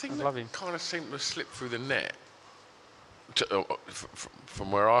that. The thing that kind of seemed to slip through the net,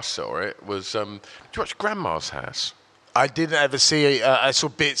 from where I saw it, was, did you watch Grandma's House? I didn't ever see it. I saw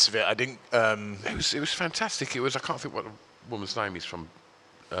bits of it. I didn't... It was fantastic. It was, I can't think what the woman's name is from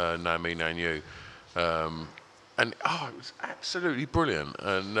Know Me, Know You. And it was absolutely brilliant.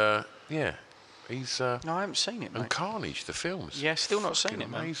 And he's no, I haven't seen it, mate. And Carnage, the films. Yeah, still not seen it,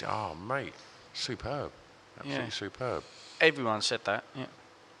 mate. Amazing. Oh, mate, superb, absolutely superb. Everyone said that. Yeah.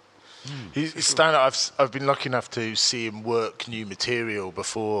 He's stand-up. I've been lucky enough to see him work new material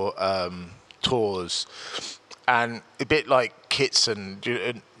before tours, and a bit like Kitson.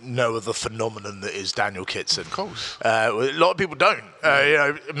 Know of the phenomenon that is Daniel Kitson. Of course. A lot of people don't.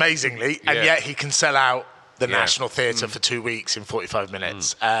 Amazingly, and yet he can sell out the National Theatre for 2 weeks in 45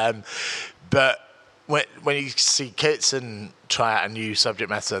 minutes. But when you see Kitson try out a new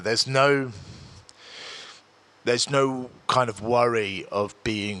subject matter, there's no kind of worry of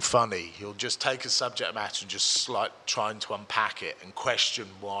being funny. He'll just take a subject matter and just trying to unpack it and question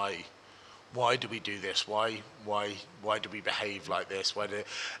why why do we do this? Why do we behave like this?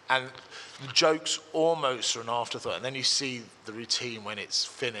 And the jokes almost are an afterthought. And then you see the routine when it's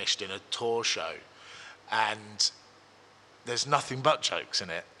finished in a tour show, and there's nothing but jokes in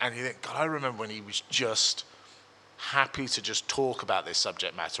it. And you think, God, I remember when he was just happy to just talk about this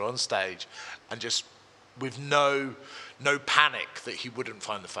subject matter on stage, and just with no panic that he wouldn't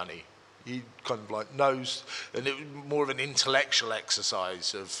find the funny. He kind of like knows, and it was more of an intellectual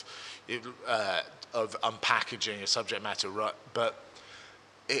exercise of unpackaging a subject matter, right? But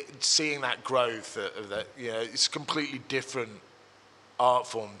seeing that growth of that, it's a completely different art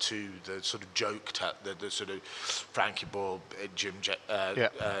form to the sort of joke, the sort of Frankie Boyle,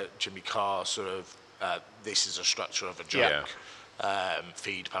 Jimmy Carr sort of. This is a structure of a joke.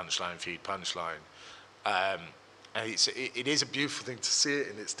 Feed punchline. And it is a beautiful thing to see it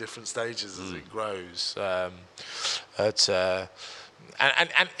in its different stages as it grows. And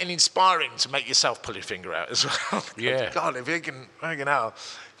inspiring to make yourself pull your finger out as well. Yeah. God, if he can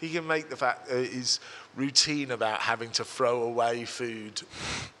make the fact that his routine about having to throw away food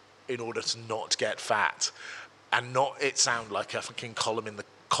in order to not get fat, and not it sound like a fucking column in the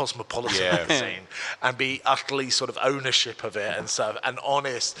Cosmopolitan magazine, and be utterly sort of ownership of it and stuff, and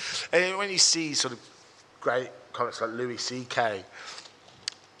honest. And when you see sort of great comics like Louis C.K.,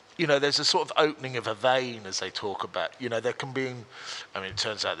 there's a sort of opening of a vein as they talk about, there can be, it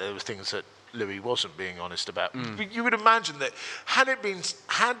turns out there were things that Louis wasn't being honest about. But you would imagine that had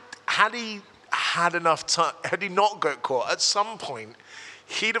he had enough time, had he not got caught, at some point,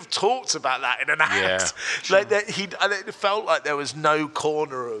 he'd have talked about that in an act. Like that, it felt like there was no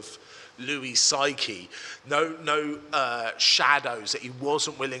corner of Louis' psyche, no shadows that he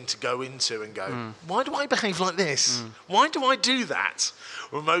wasn't willing to go into and go, why do I behave like this? Why do I do that?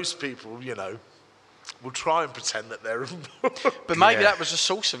 Well, most people, will try and pretend that they're... But maybe that was the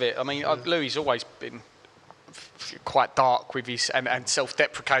source of it. I mean, Louis' always been quite dark with his and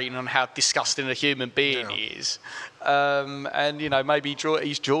self-deprecating on how disgusting a human being he is, and maybe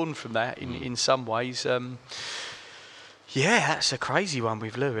he's drawn from that in some ways. That's a crazy one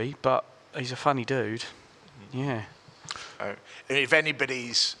with Louis, but he's a funny dude. Yeah. If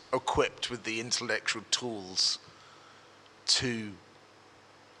anybody's equipped with the intellectual tools to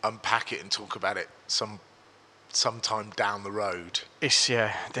unpack it and talk about it sometime down the road, It's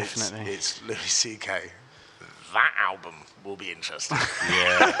definitely. It's Louis C.K. That album will be interesting.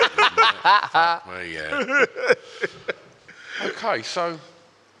 Okay, so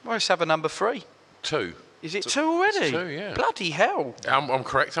Let's have a number 3. 2. Is it 2 already? It's 2, yeah. Bloody hell. I'm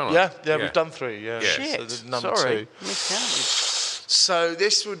correct, aren't I? Yeah, we've done 3. Yeah. Shit. So this is number Sorry. 2. Miscounted. So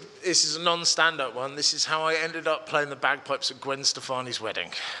this is a non-stand-up one. This is how I ended up playing the bagpipes at Gwen Stefani's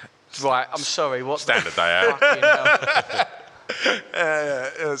wedding. Right, I'm sorry. What Standard day out. Fucking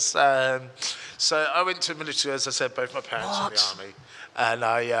hell. So I went to a military, as I said, both my parents were in the army. And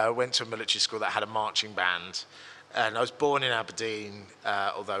I went to a military school that had a marching band. And I was born in Aberdeen,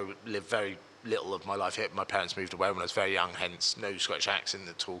 although lived very little of my life here. My parents moved away when I was very young, hence no Scottish accent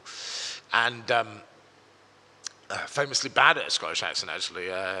at all. And famously bad at a Scottish accent, actually.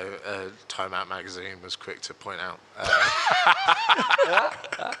 Time Out magazine was quick to point out.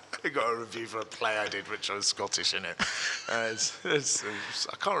 I got a review for a play I did, which I was Scottish in it. I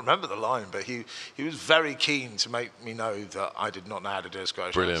can't remember the line, but he was very keen to make me know that I did not know how to do a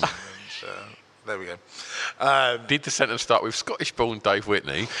Scottish Brilliant. accent. And, there we go. Did the sentence start with Scottish-born Dave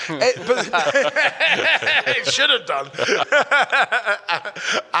Whitney? It should have done.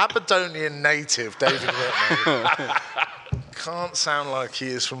 Aberdonian native David Whitney. Can't sound like he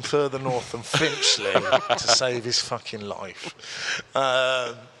is from further north than Finchley to save his fucking life.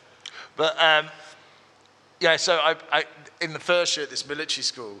 So I in the first year at this military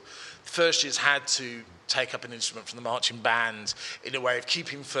school, first years had to take up an instrument from the marching band in a way of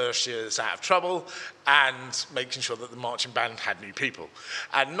keeping first years out of trouble and making sure that the marching band had new people.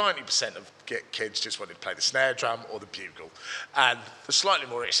 And 90% of kids just wanted to play the snare drum or the bugle. And the slightly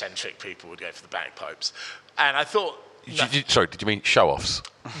more eccentric people would go for the bagpipes. And I thought... Did you mean show-offs?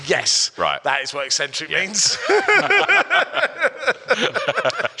 Yes. Right. That is what eccentric means.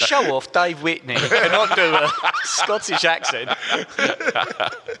 Show off Dave Whitney. Cannot do a Scottish accent.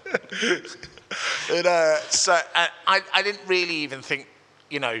 I didn't really even think,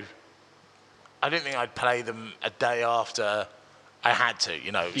 I didn't think I'd play them a day after I had to,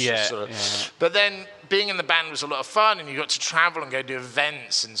 But then being in the band was a lot of fun, and you got to travel and go do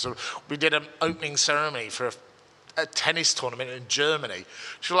events, and we did an opening ceremony for a tennis tournament in Germany.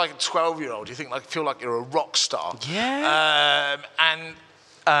 So like a 12-year-old, you feel like you're a rock star. Yeah.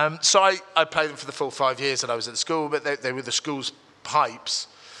 So I played them for the full 5 years that I was at school, but they were the school's pipes.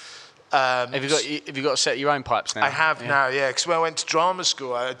 Have you got to set your own pipes now? I have now, yeah. Because when I went to drama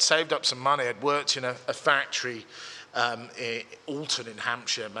school, I had saved up some money. I'd worked in a factory in Alton in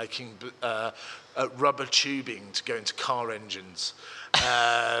Hampshire, making rubber tubing to go into car engines.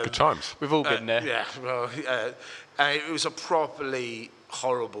 Good times. We've all been there. Yeah, well, it was a properly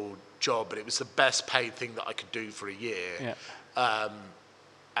horrible job, but it was the best paid thing that I could do for a year. Yeah.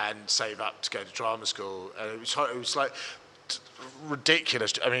 And save up to go to drama school. And it was like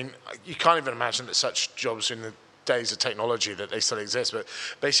ridiculous. I mean, you can't even imagine that such jobs in the days of technology that they still exist, but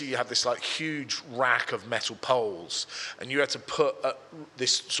basically you have this like huge rack of metal poles, and you had to put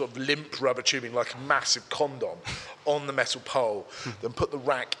this sort of limp rubber tubing, like a massive condom, on the metal pole, then put the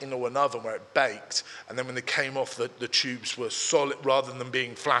rack into an oven where it baked, and then when they came off, the tubes were solid rather than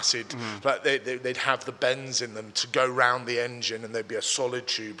being flaccid. Like they'd have the bends in them to go round the engine, and there'd be a solid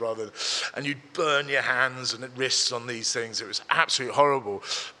tube and you'd burn your hands and wrists on these things. It was absolutely horrible,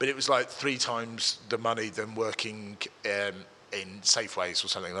 but it was like 3 times the money than working in Safeways or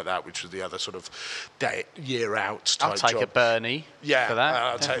something like that, which was the other sort of year out type job. I'll take a Bernie for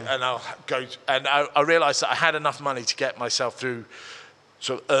that. I'll go. And I realised that I had enough money to get myself through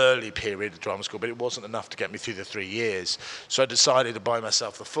sort of early period of drama school, but it wasn't enough to get me through the 3 years. So I decided to buy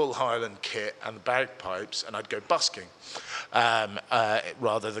myself the full Highland kit and the bagpipes, and I'd go busking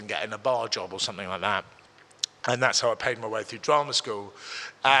rather than getting a bar job or something like that. And that's how I paid my way through drama school.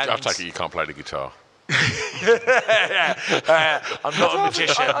 And I take it you can't play the guitar. I'm not a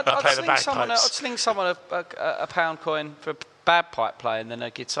magician. I play the bagpipes. I'd sling someone a pound coin for a bagpipe playing than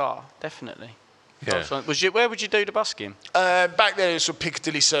a guitar, definitely. Yeah. Where would you do the busking? Back there, it was sort of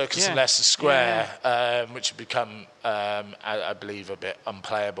Piccadilly Circus and Leicester Square, which had become, I believe, a bit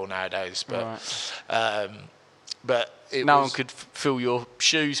unplayable nowadays. But but no one could fill your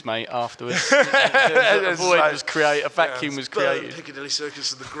shoes, mate, afterwards. A void was created, a vacuum was created. Piccadilly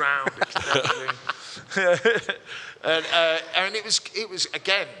Circus to the ground. And it was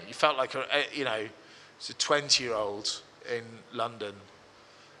again, you felt like it's a 20-year-old in London,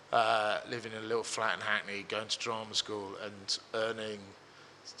 living in a little flat in Hackney, going to drama school and earning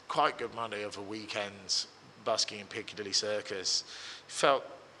quite good money over weekends, busking in Piccadilly Circus.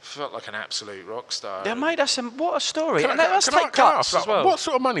 Felt like an absolute rock star. Yeah, mate, what a story. Can I ask, as well. What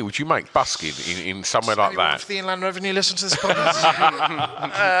sort of money would you make busking in somewhere like that? If the Inland Revenue listen to this podcast,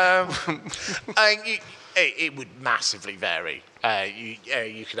 it would massively vary.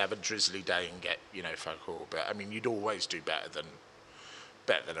 You could have a drizzly day and get fuck all, but I mean, you'd always do better than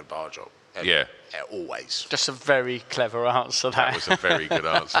a bar job. Always. Just a very clever answer. That was a very good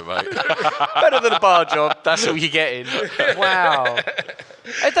answer, mate. Better than a bar job. That's all you're getting. Wow.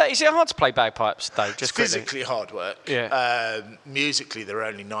 Is it hard to play bagpipes, though? It's physically hard work. Yeah. Musically, there are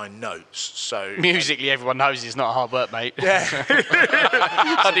only 9 notes. So musically, everyone knows it's not hard work, mate. Yeah.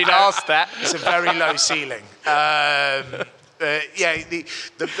 I didn't ask that. It's a very low ceiling. The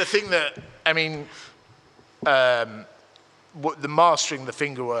thing that the mastering the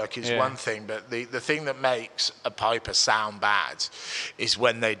finger work is one thing, but the thing that makes a piper sound bad is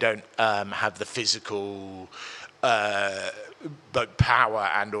when they don't have the physical but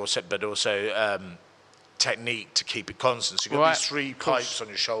power and also technique to keep it constant. So you've got these 3 pipes on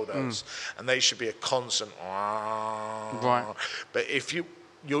your shoulders, and they should be a constant. Right. But if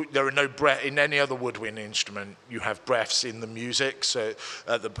there are no breath in any other woodwind instrument. You have breaths in the music, so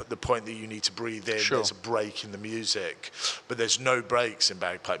at the point that you need to breathe in, there's a break in the music. But there's no breaks in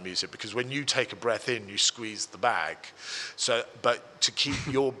bagpipe music, because when you take a breath in, you squeeze the bag. So, but to keep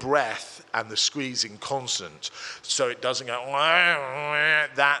your breath and the squeezing constant, so it doesn't go.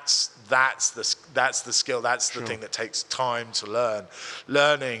 That's the skill. That's the thing that takes time to learn.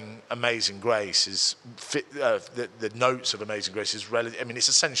 Learning Amazing Grace is the notes of Amazing Grace is relative. I mean, it's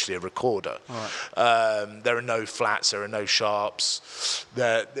essentially a recorder. Right. There are no flats. There are no sharps.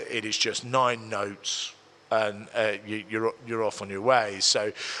 It is just 9 notes, and you're off on your way.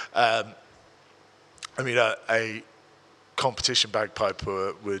 So, a competition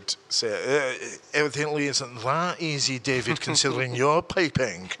bagpiper would say, evidently isn't that easy, David, considering you're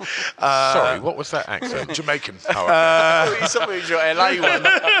piping. Sorry, what was that accent? Jamaican. Somebody's your LA one.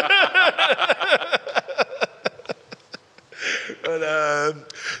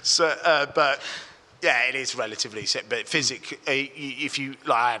 But yeah, it is relatively set. But physically, if you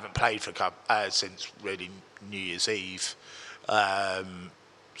I haven't played for since really New Year's Eve.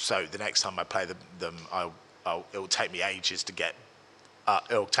 So the next time I play them, it'll take me ages to get.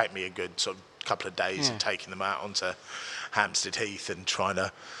 It'll take me a good sort of couple of days of taking them out onto Hampstead Heath and trying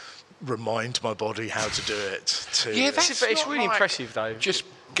to remind my body how to do it. It's really impressive, though. Just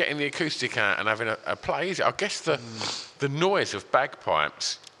getting the acoustic out and having a play. I guess the noise of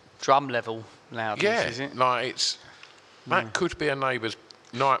bagpipes drum level nowadays, is it? Like that could be a neighbour's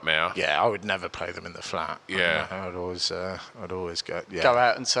nightmare. Yeah, I would never play them in the flat. Yeah. I'd always go. Yeah. Go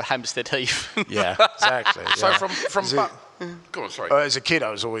out into Hampstead Heath. Yeah, exactly. So yeah. go on, sorry. As a kid, I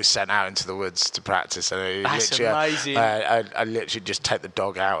was always sent out into the woods to practice. And That's amazing. I literally just take the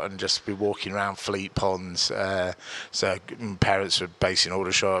dog out and just be walking around Fleet Ponds. So my parents were based in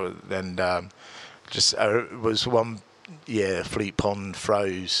Aldershot, and it was one year Fleet Pond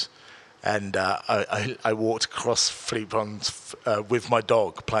froze. And I walked across Fleet Ponds with my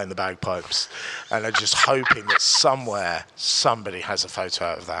dog playing the bagpipes, and I'm just hoping that somewhere somebody has a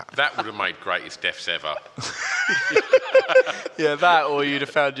photo of that. That would have made greatest deaths ever. Yeah, that, or you'd have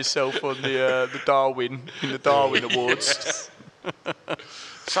found yourself on the Darwin Awards.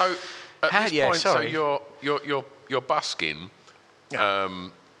 So at this point, sorry. so you're busking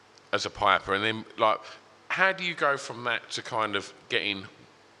as a piper, and then like, how do you go from that to kind of getting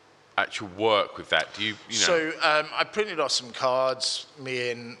actual work with that? Do you know? So I printed off some cards, me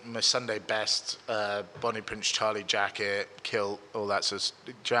in my Sunday best, Bonnie Prince Charlie jacket, kilt, all that sort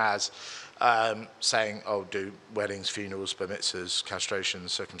of jazz, saying I'll do weddings, funerals, bar mitzvahs,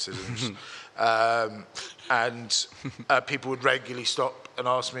 castrations, circumcisions. And people would regularly stop and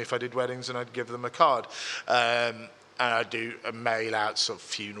ask me if I did weddings, and I'd give them a card. And I'd do a mail out sort of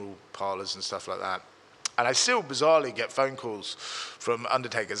funeral parlours and stuff like that. And I still bizarrely get phone calls from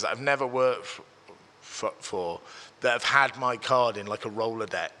undertakers that I've never worked for that have had my card in like a roller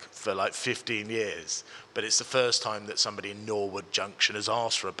deck for like 15 years. But it's the first time that somebody in Norwood Junction has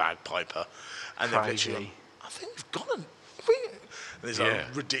asked for a bagpiper. And they've literally, I think we've got a... There's a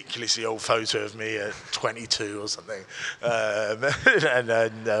ridiculously old photo of me at 22 or something, and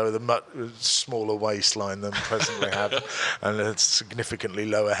with a much smaller waistline than presently have, and a significantly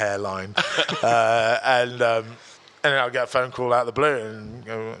lower hairline. And then I'll get a phone call out of the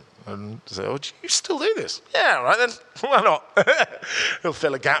blue and say, "Oh, do you still do this?" "Yeah, all right then. Why not?" He'll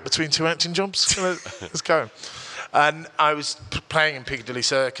fill a gap between two acting jobs. Let's go. And I was playing in Piccadilly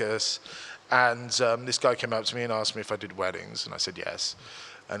Circus. And this guy came up to me and asked me if I did weddings, and I said yes,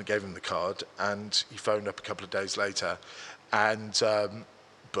 and gave him the card. And he phoned up a couple of days later and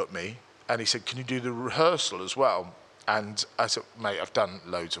booked me. And he said, "Can you do the rehearsal as well?" And I said, "Mate, I've done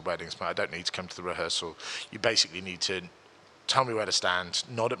loads of weddings, but I don't need to come to the rehearsal. You basically need to tell me where to stand,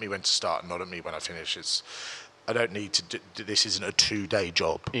 nod at me when to start, nod at me when I finish. I don't need to do this isn't a 2-day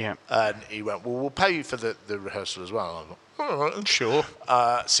job." Yeah. And he went, "Well, we'll pay you for the rehearsal as well." And I went, "All right, Sure.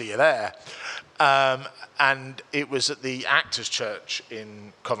 See you there." And it was at the Actors' Church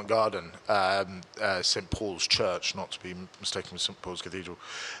in Covent Garden, St Paul's Church, not to be mistaken with St Paul's Cathedral.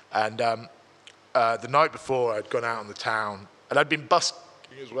 And the night before, I'd gone out on the town, and I'd been busking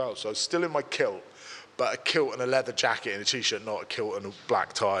as well, so I was still in my kilt, but a kilt and a leather jacket and a T-shirt, not a kilt and a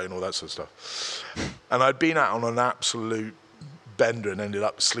black tie and all that sort of stuff. And I'd been out on an absolute bender and ended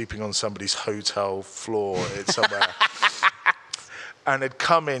up sleeping on somebody's hotel floor somewhere. And had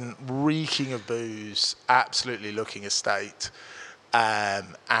come in reeking of booze, absolutely looking a state,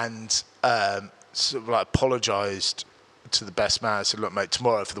 and sort of like apologised to the best man. I said, "Look, mate,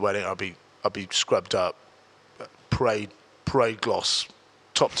 tomorrow for the wedding, I'll be scrubbed up, parade gloss,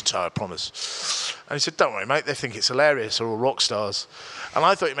 top to toe, I promise." And he said, "Don't worry, mate. They think it's hilarious. They're all rock stars." And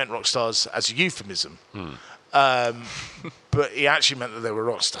I thought he meant rock stars as a euphemism, but he actually meant that they were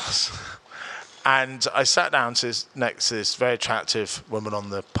rock stars. And I sat down next to this very attractive woman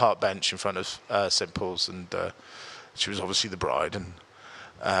on the park bench in front of St Paul's, and she was obviously the bride. And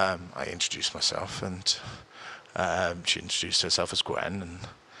I introduced myself, and she introduced herself as Gwen,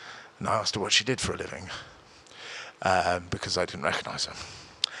 and I asked her what she did for a living, because I didn't recognise her.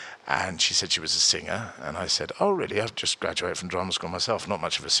 And she said she was a singer, and I said, "Oh, really? I've just graduated from drama school myself. Not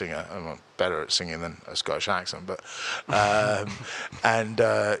much of a singer. I'm better at singing than a Scottish accent, but..." And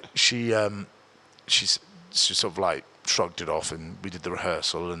she sort of like shrugged it off, and we did the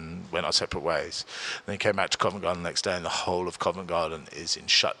rehearsal and went our separate ways. Then he came back to Covent Garden the next day, and the whole of Covent Garden is in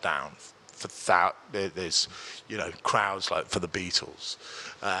shutdown. There's crowds like for the Beatles,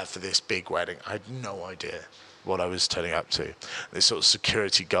 for this big wedding. I had no idea what I was turning up to. This sort of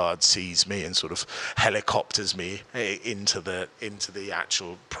security guard sees me and sort of helicopters me into the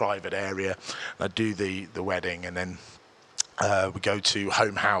actual private area. And I do the wedding, and then we go to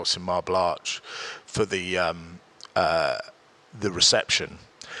Home House in Marble Arch for the reception,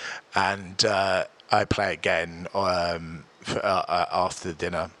 and I play again after the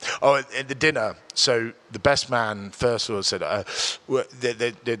dinner. Oh, at the dinner, so the best man first of all said,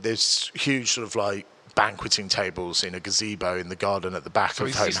 "There's huge sort of like banqueting tables in a gazebo in the garden at the back So of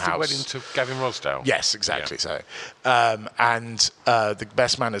is Home this the House. wedding to Gavin Rossdale? Yes, exactly so. And the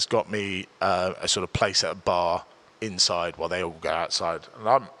best man has got me a sort of place at a bar inside while they all go outside.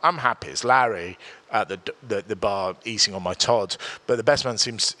 And I'm happy. It's Larry at the bar eating on my Todd. But the best man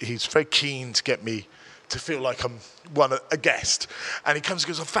he's very keen to get me to feel like I'm a guest. And he comes and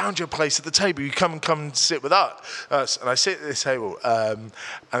goes, I found you a place at the table. You come and sit with us. And I sit at this table. And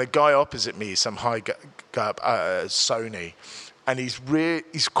the guy opposite me, some high guy up, Sony. And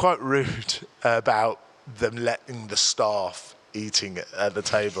he's quite rude about them letting the staff eating at the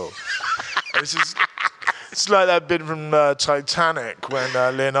table. It's like that bit from Titanic when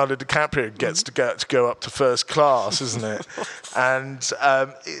Leonardo DiCaprio gets to go up to first class, isn't it? And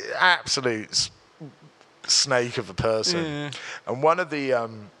absolute snake of a person. Yeah. And one of the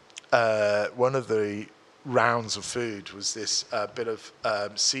rounds of food was this bit of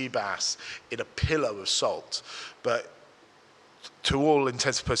sea bass in a pillow of salt, but to all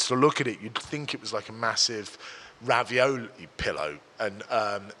intents and purposes, to look at it, you'd think it was like a massive ravioli pillow and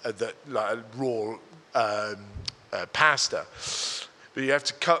like a raw pasta. But you have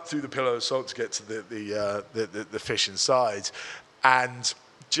to cut through the pillow of salt to get to the fish inside. And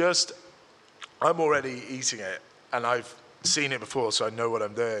I'm already eating it, and I've seen it before, so I know what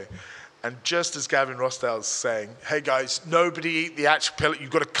I'm doing. And just as Gavin Rossdale's saying, hey guys, nobody eat the actual pillow, you've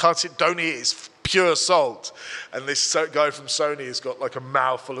got to cut it, don't eat it, it's pure salt. And this guy from Sony has got like a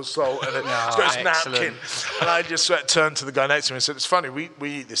mouthful of salt and he's got his napkin. And I just turned to the guy next to me and said, it's funny, we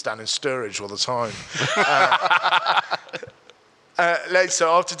eat this down in Sturridge all the time.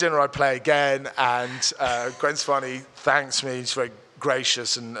 So after dinner I play again, and Gwen Stefani thanks me. She's very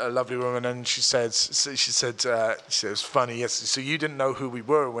gracious and a lovely woman, and she said it was funny. Yes, so you didn't know who we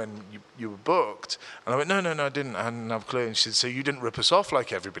were when you were booked? And I went, no, I didn't. I hadn't have a clue. And she said, so you didn't rip us off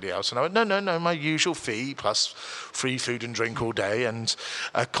like everybody else? And I went, no, my usual fee plus free food and drink all day and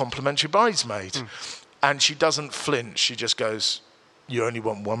a complimentary bridesmaid. And she doesn't flinch. She just goes, you only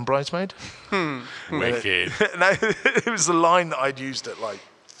want one bridesmaid? Wicked. It was the line that I'd used at like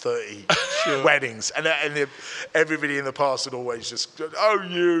 30 weddings, and everybody in the past had always just go, oh,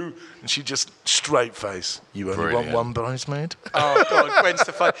 you, and she just straight face, you only want one bridesmaid? Oh God, Gwen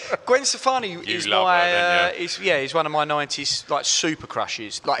Stefani. Gwen Stefani is is one of my 90s like super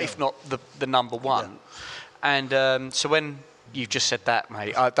crushes, like if not the number one. And so when you've just said that,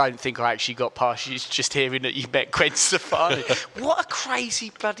 mate, I don't think I actually got past you just hearing that you met Gwen Stefani. What a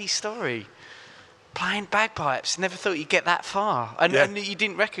crazy bloody story. Playing bagpipes. Never thought you'd get that far. And you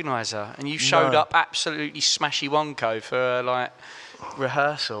didn't recognise her. And you showed up absolutely smashy wonko for like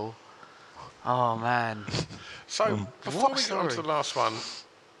rehearsal. Oh, man. So, before we get on to the last one,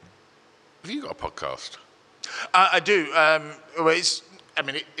 have you got a podcast? I do. I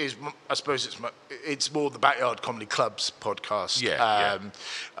suppose it's more the Backyard Comedy Club's podcast.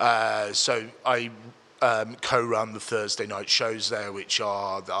 So I co-run the Thursday night shows there, which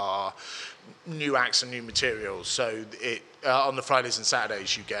are our new acts and new materials. So on the Fridays and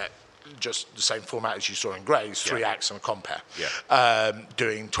Saturdays you get just the same format as you saw in Grey's, 3 acts and a compare,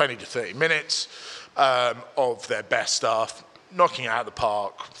 doing 20 to 30 minutes of their best stuff, knocking it out of the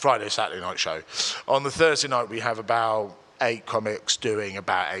park. Friday, Saturday night show. On the Thursday night we have about 8 comics doing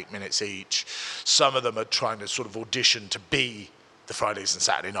about 8 minutes each. Some of them are trying to sort of audition to be the Fridays and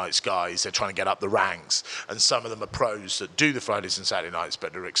Saturday nights guys. They're trying to get up the ranks, and some of them are pros that do the Fridays and Saturday nights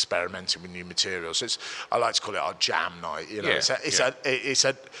but are experimenting with new materials. So I like to call it our jam night. You know,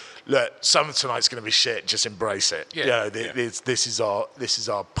 look, some of tonight's going to be shit. Just embrace it. This is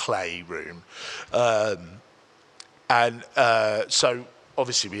our playroom, so.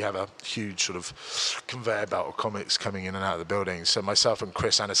 Obviously, we have a huge sort of conveyor belt of comics coming in and out of the building. So myself and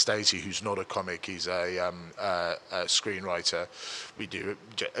Chris Anastasi, who's not a comic, he's a screenwriter. We do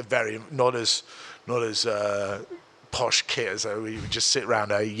a very not as posh kit as we would just sit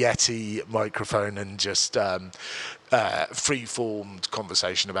around a Yeti microphone and just free-formed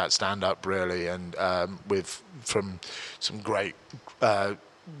conversation about stand-up, really, and from some great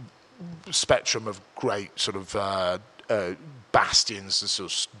spectrum of great sort of bastions, the sort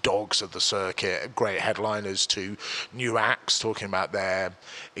of dogs of the circuit, great headliners, to new acts talking about their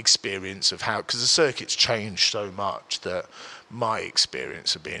experience of how, because the circuit's changed so much that my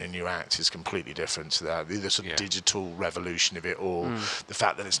experience of being a new act is completely different to that. The sort of digital revolution of it all, the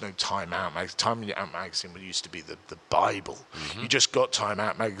fact that there's no Time Out magazine. Time Out magazine used to be the Bible. You just got Time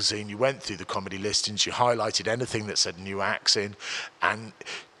Out magazine, you went through the comedy listings, you highlighted anything that said new acts in, and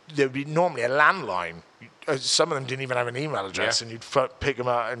there'd be normally a landline. Some of them didn't even have an email address, and you'd pick them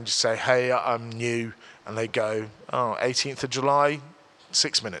up and just say, hey, I'm new, and they go, 18th of July,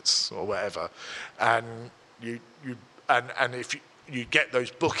 6 minutes or whatever, and and if you get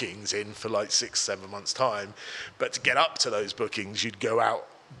those bookings in for like 6-7 months time, but to get up to those bookings, you'd go out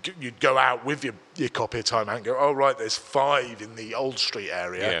with your copy of Time Out and go, oh right, there's 5 in the Old Street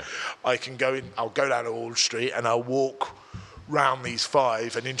area. Yeah. I can go in. I'll go down to Old Street and I'll walk round these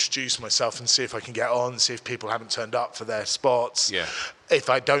 5 and introduce myself and see if I can get on, see if people haven't turned up for their spots. Yeah. If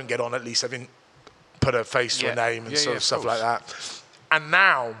I don't get on, at least I've put a face to a name and sort of stuff like that. And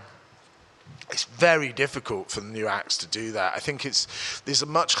now it's very difficult for the new acts to do that. I think there's a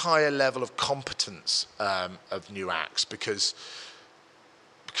much higher level of competence of new acts because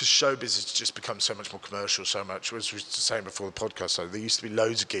showbiz has just become so much more commercial, so much, as we were saying before the podcast, so there used to be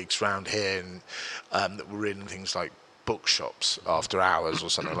loads of gigs around here and that were in things like bookshops after hours or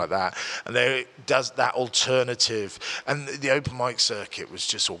something like that, and there does that alternative, and the open mic circuit was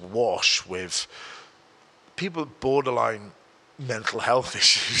just awash with people with borderline mental health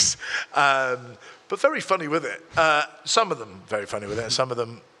issues, but very funny with it. Some of them very funny with it, and some of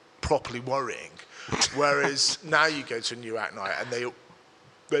them properly worrying. Whereas now you go to a new act night and they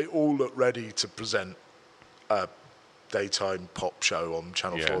all look ready to present a daytime pop show on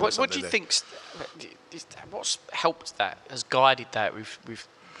Channel 4. What do you think? What's helped that? Has guided that with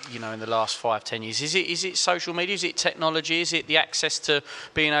in the last 5-10 years? Is it social media? Is it technology? Is it the access to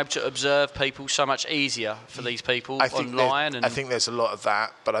being able to observe people so much easier for these people online? I think there's a lot of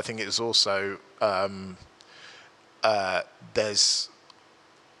that, but I think it's also I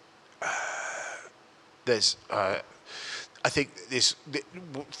think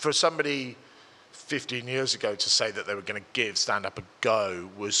for somebody 15 years ago to say that they were going to give stand-up a go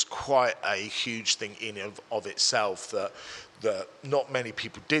was quite a huge thing in of itself, that not many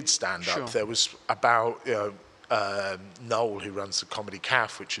people did stand up. Sure. There was about Noel, who runs the Comedy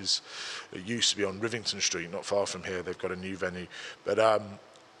Caf, which it used to be on Rivington Street, not far from here. They've got a new venue, but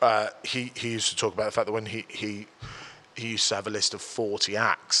he used to talk about the fact that when he used to have a list of 40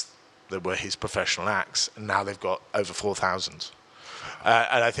 acts that were his professional acts, and now they've got over 4,000.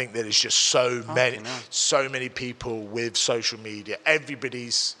 And I think that it's just so many people with social media.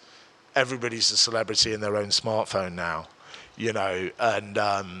 Everybody's a celebrity in their own smartphone now, and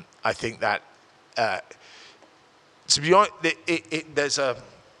I think that to be honest, there's a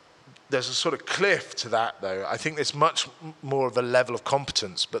sort of cliff to that, though. I think there's much more of a level of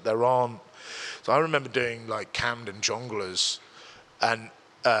competence, but there aren't. So I remember doing like Camden Jongleurs, and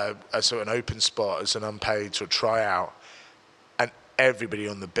so an open spot as an unpaid sort of tryout, and everybody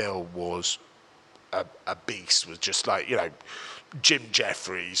on the bill was a beast. Was just like, Jim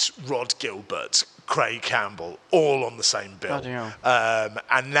Jeffries, Rod Gilbert, Craig Campbell, all on the same bill.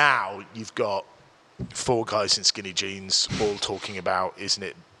 And now you've got 4 guys in skinny jeans all talking about, isn't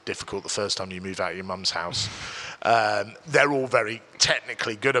it difficult the first time you move out of your mum's house? They're all very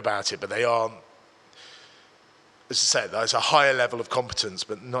technically good about it, but they aren't. As I said, there's a higher level of competence,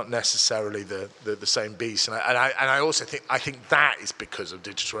 but not necessarily the same beast. And I also think that is because of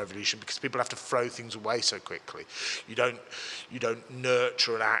digital revolution, because people have to throw things away so quickly. You don't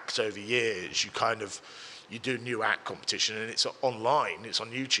nurture an act over years. You do a new act competition, and it's online. It's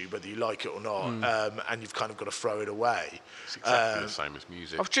on YouTube, whether you like it or not, and you've kind of got to throw it away. It's exactly the same as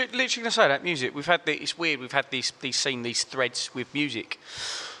music. I was literally going to say that music. It's weird. We've had these threads with music.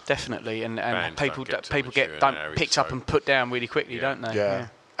 Definitely, and people get picked up and put down really quickly, don't they? Yeah.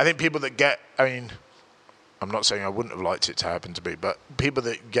 I think people that I'm not saying I wouldn't have liked it to happen to me, but people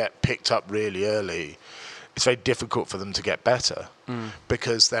that get picked up really early, it's very difficult for them to get better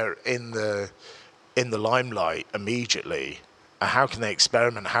because they're in the limelight immediately. How can they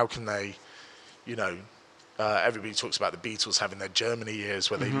experiment? How can they, everybody talks about the Beatles having their Germany years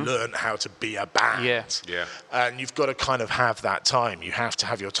where they learned how to be a band. Yeah. And you've got to kind of have that time. You have to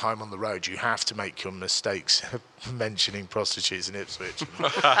have your time on the road. You have to make your mistakes. Mentioning prostitutes in Ipswich.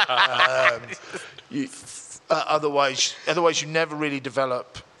 Otherwise, you never really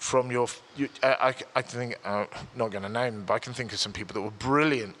develop from your. I think I'm not going to name them, but I can think of some people that were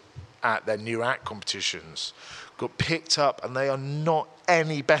brilliant at their new act competitions, got picked up, and they are not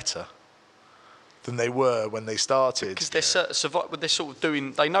any better than they were when they started. Because they're sort of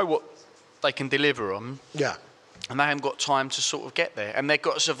doing, they know what they can deliver on. Yeah. And they haven't got time to sort of get there. And they've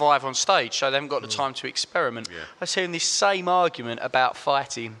got to survive on stage, so they haven't got the time to experiment. Yeah. I was hearing this same argument about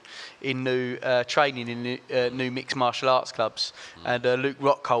fighting in new training in new mixed martial arts clubs. And Luke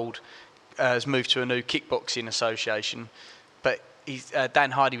Rockhold has moved to a new kickboxing association. But Dan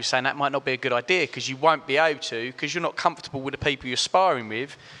Hardy was saying that might not be a good idea because you won't be able to, because you're not comfortable with the people you're sparring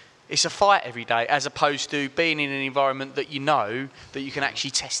with. It's a fight every day, as opposed to being in an environment that you know that you can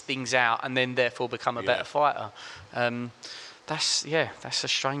actually test things out and then therefore become a better fighter. That's a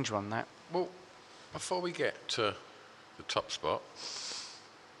strange one, that. Well, before we get to the top spot,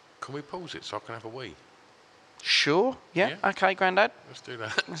 can we pause it so I can have a wee? Sure. Yeah. Yeah. Okay, Grandad. Let's do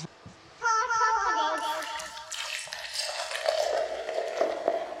that.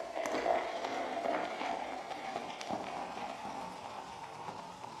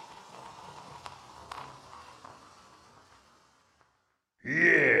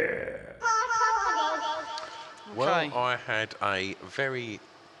 Well, Okay. I had a very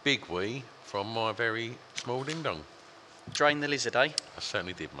big wee from my very small ding dong. Drain the lizard, eh? I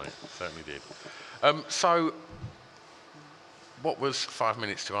certainly did, mate. Certainly did. So, what was 5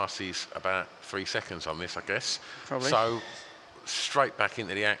 minutes to us is about 3 seconds on this, I guess. Probably. So, straight back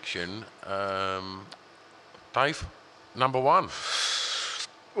into the action. Dave, number one.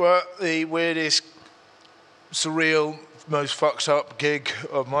 Well, the weirdest, surreal, most fucked up gig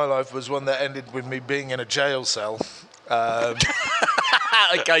of my life was one that ended with me being in a jail cell.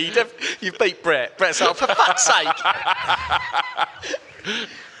 Okay, you beat Brett. Brett's like, for fuck's sake.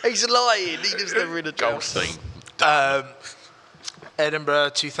 He's lying. He was never in a jail. Goldstein. Edinburgh,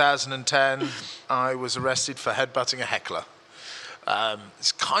 2010. I was arrested for headbutting a heckler.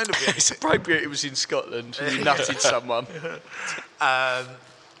 It's kind of It's appropriate it was in Scotland and you nutted someone.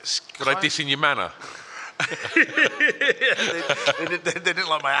 Were they dissing your manner? they didn't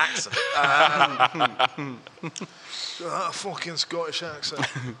like my accent. Fucking Scottish accent.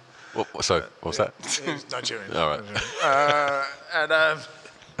 So, what's that? It was Nigerian. All right.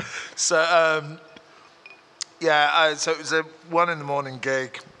 So it was a 1 a.m.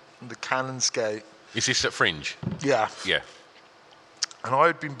 gig in the Canonsgate. Is this at Fringe? Yeah. Yeah. And I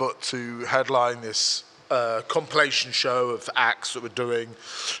had been booked to headline this compilation show of acts that were doing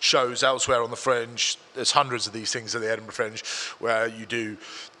shows elsewhere on the Fringe. There's hundreds of these things at the Edinburgh Fringe where you do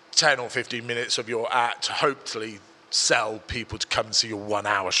 10 or 15 minutes of your act to hopefully sell people to come and see your 1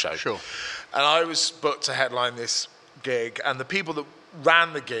 hour show. Sure. And I was booked to headline this gig, and the people that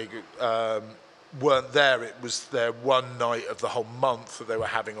ran the gig weren't there. It was their one night of the whole month that they were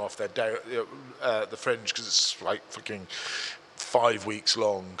having off their day at the Fringe, because it's like fucking 5 weeks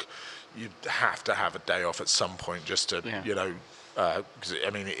long. You have to have a day off at some point just to, because I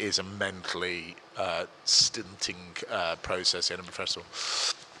mean, it is a mentally stinting process, the Edinburgh Festival.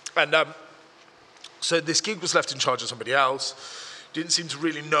 And so this gig was left in charge of somebody else. Didn't seem to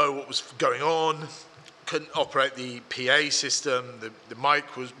really know what was going on. Couldn't operate the PA system. The mic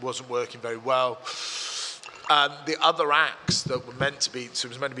wasn't working very well. The other acts that were meant to be, so it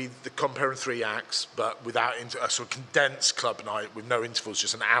was meant to be the Compare and 3 acts, but without a sort of condensed club night with no intervals,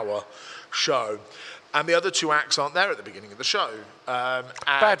 just an hour show. And the other 2 acts aren't there at the beginning of the show.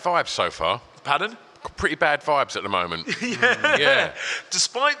 Bad vibes so far. Pardon? Pretty bad vibes at the moment. Yeah. Yeah.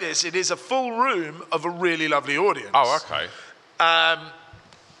 Despite this, it is a full room of a really lovely audience. Oh, okay.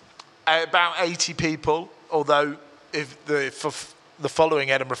 About 80 people, although for the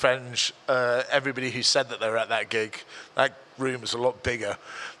following Edinburgh Fringe, everybody who said that they were at that gig, that room was a lot bigger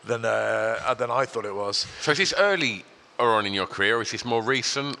than I thought it was. So is this early or on in your career, or is this more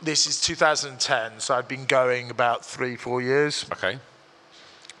recent? This is 2010, so I've been going about 3-4 years. Okay.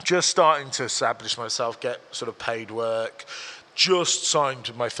 Just starting to establish myself, get sort of paid work. Just signed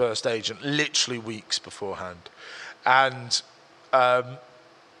with my first agent, literally weeks beforehand. And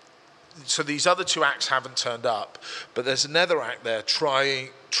so these other 2 acts haven't turned up, but there's another act there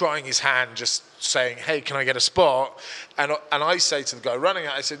trying his hand, just saying, hey, can I get a spot? And I say to the guy running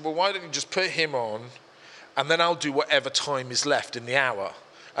it, I said, well, why don't you just put him on, and then I'll do whatever time is left in the hour,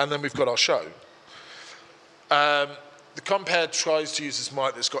 and then we've got our show. The Compare tries to use this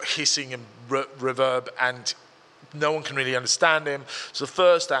mic that's got hissing and reverb, and no one can really understand him. So the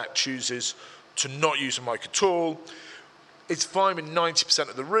first act chooses to not use a mic at all. It's fine with 90%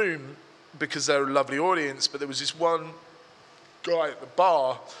 of the room because they're a lovely audience, but there was this one guy at the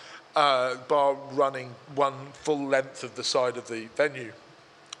bar running one full length of the side of the venue.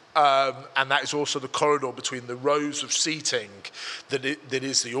 And that is also the corridor between the rows of seating that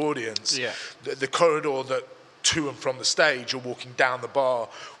is the audience. Yeah. The corridor that to and from the stage, you're walking down the bar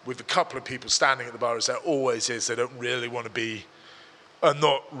with a couple of people standing at the bar, as there always is. They don't really want to be,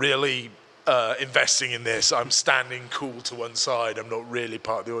 not really investing in this. I'm standing cool to one side. I'm not really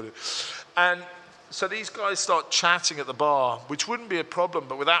part of the audience. And so these guys start chatting at the bar, which wouldn't be a problem,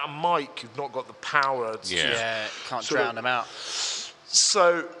 but without a mic, you've not got the power. Can't drown them out.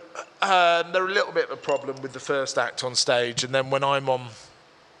 So they're a little bit of a problem with the first act on stage, and then when I'm on,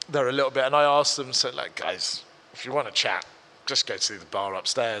 they're a little bit, and I asked them, so like, guys, if you want to chat, just go to the bar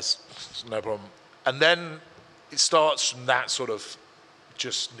upstairs, no problem. And then it starts from that sort of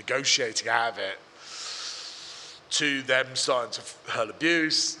just negotiating out of it to them starting to hurl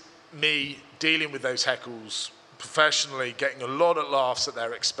abuse, me dealing with those heckles professionally, getting a lot of laughs at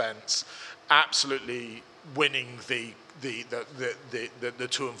their expense, absolutely winning the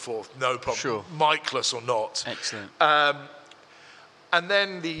two and fourth, no problem. Sure. Mikeless or not. Excellent. And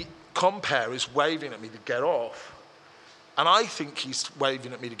then the compere is waving at me to get off. And I think he's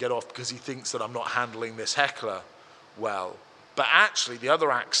waving at me to get off because he thinks that I'm not handling this heckler well. But actually, the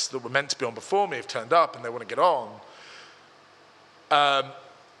other acts that were meant to be on before me have turned up and they want to get on.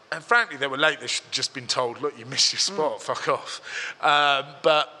 And frankly, they were late. They should have just been told, look, you missed your spot, fuck off.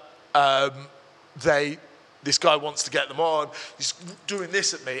 This guy wants to get them on. He's doing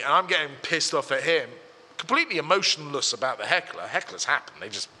this at me, and I'm getting pissed off at him. Completely emotionless about the heckler. Hecklers happen. They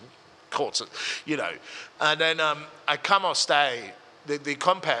just caught it, you know. And then I come off stage. The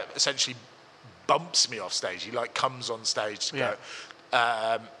compere essentially bumps me off stage. He like comes on stage to go.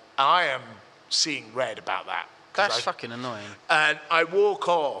 I am seeing red about that. That's fucking annoying. And I walk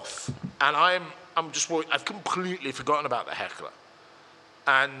off, and I'm just walking. I've completely forgotten about the heckler.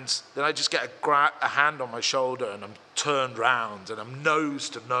 And then I just get a hand on my shoulder, and I'm turned round, and I'm nose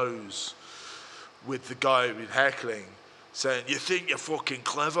to nose with the guy who's heckling, saying, "You think you're fucking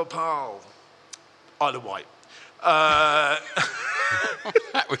clever, pal?" Isle of Wight. That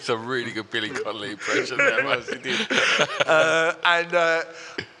was a really good Billy Connolly impression. That was, he did.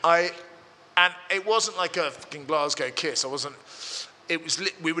 And it wasn't like a fucking Glasgow kiss.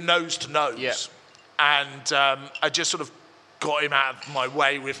 We were nose to nose. Yeah. And I just sort of got him out of my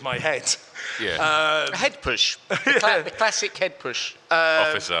way with my head. Yeah. A head push. The classic head push.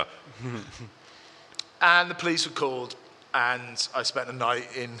 Officer. And the police were called, and I spent a night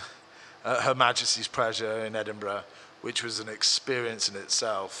in Her Majesty's Pleasure in Edinburgh, which was an experience in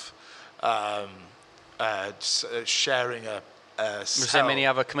itself. Sharing a Was there many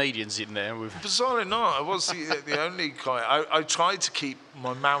other comedians in there? Bizarrely not. I was the only guy. I tried to keep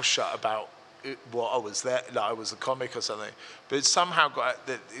my mouth shut about what I was there, like I was a comic or something, but it somehow got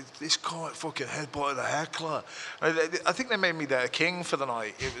this guy fucking headbutted a heckler. I think they made me their king for the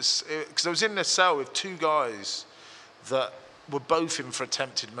night. It was because I was in a cell with two guys that were both in for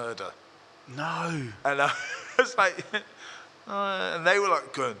attempted murder. No. And I was like, and they were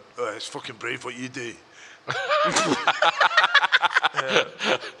like going, "Oh, it's fucking brave what you do."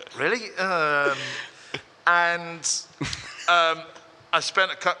 Really? I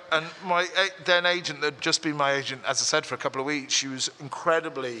spent and my then agent, that had just been my agent, as I said, for a couple of weeks. She was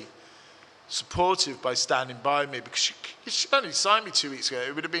incredibly supportive by standing by me because she only signed me 2 weeks ago.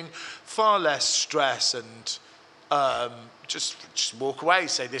 It would have been far less stress and just walk away,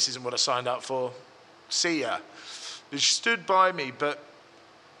 say this isn't what I signed up for. See ya. But she stood by me, but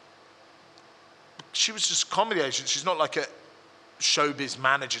she was just a comedy agent. She's not like a showbiz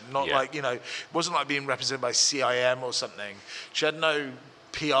manager, not like, you know, it wasn't like being represented by CIM or something. She had no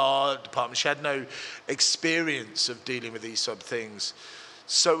PR department. She had no experience of dealing with these sort of things.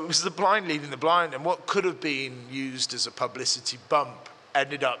 So it was the blind leading the blind, and what could have been used as a publicity bump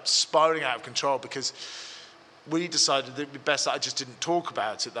ended up spiraling out of control because we decided that it would be best that I just didn't talk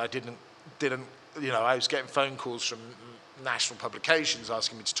about it, that I didn't, you know, I was getting phone calls from national publications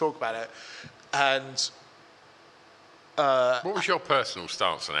asking me to talk about it. And what was your personal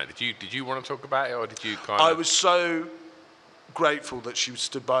stance on that? Did you want to talk about it, or did you kind of? I was so grateful that she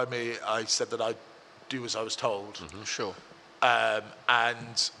stood by me. I said that I'd do as I was told. Mm-hmm. Sure. I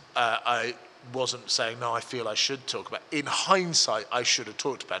wasn't saying, no, I feel I should talk about it. In hindsight, I should have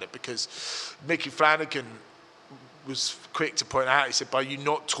talked about it because Mickey Flanagan was quick to point out, he said, by you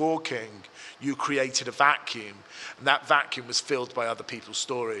not talking, you created a vacuum. And that vacuum was filled by other people's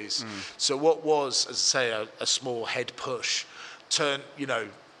stories. So what was, as I say, a small head push, turned, you know,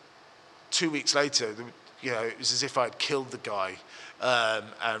 2 weeks later, you know, it was as if I'd killed the guy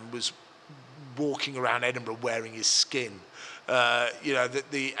and was walking around Edinburgh wearing his skin. You know,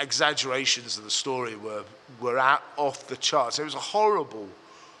 the exaggerations of the story were out off the charts. It was a horrible,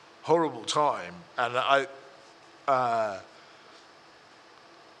 horrible time. And I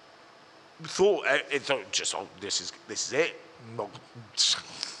thought just, oh, this is it. So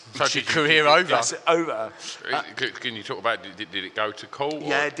your career over? That's it, over. Can you talk about, did it go to court?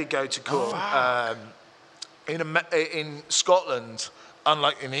 Yeah, it did go to court. In Scotland,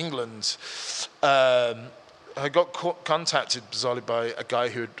 unlike in England, I got contacted bizarrely by a guy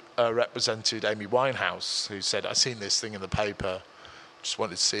who had represented Amy Winehouse, who said, "I've seen this thing in the paper, just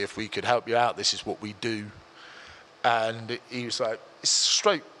wanted to see if we could help you out. This is what we do." And he was like, "It's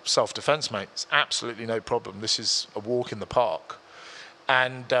straight self-defense, mate. It's absolutely no problem. This is a walk in the park."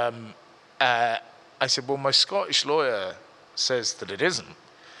 And I said, "Well, my Scottish lawyer says that it isn't."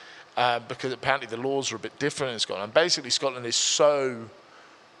 because apparently the laws are a bit different in Scotland. And basically, Scotland is so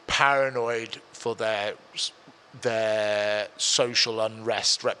paranoid for their social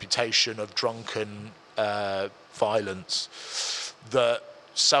unrest reputation of drunken violence that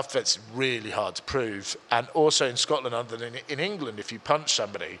self-defense is really hard to prove. And also in Scotland, other than in England, if you punch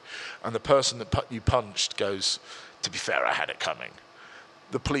somebody and the person that you punched goes, to be fair, I had it coming,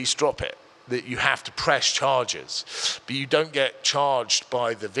 the police drop it. That you have to press charges, but you don't get charged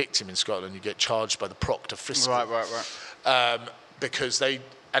by the victim in Scotland. You get charged by the proctor fiscal. Right. Because and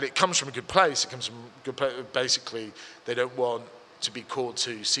it comes from a good place. It comes from a good place. Basically, they don't want to be called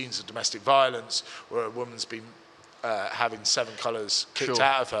to scenes of domestic violence where a woman's been having 7 colours kicked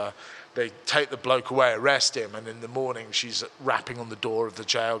out of her. They take the bloke away, arrest him, and in the morning she's rapping on the door of the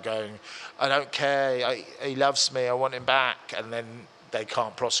jail going, I don't care, he loves me, I want him back. And then they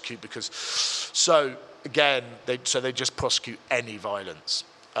can't prosecute because... So, again, they just prosecute any violence.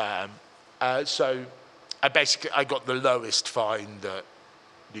 So I got the lowest fine that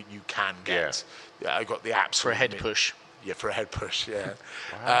you can get. Yeah, I got the absolute... For a head push. Yeah, for a head push, yeah.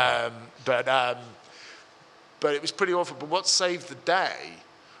 Wow. But it was pretty awful. But what saved the day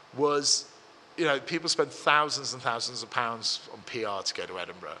was, people spend thousands and thousands of pounds on PR to go to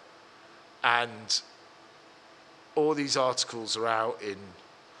Edinburgh. And all these articles are out in,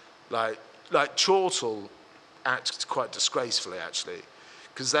 like Chortle acted quite disgracefully, actually,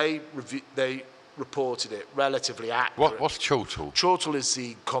 because they reported it relatively accurate. What's Chortle? Chortle is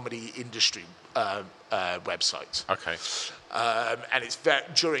the comedy industry website. Okay. And it's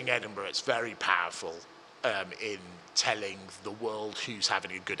during Edinburgh, it's very powerful in telling the world who's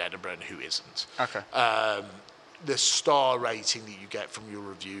having a good Edinburgh and who isn't. Okay. The star rating that you get from your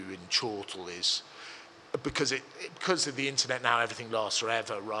review in Chortle is because of the internet now, everything lasts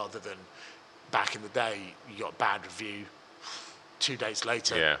forever, rather than back in the day you got a bad review. 2 days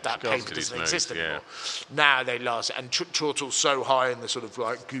later, that paper doesn't exist anymore. Now they last, and Chortle's so high in the sort of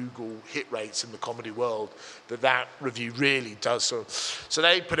like Google hit rates in the comedy world that review really does so. So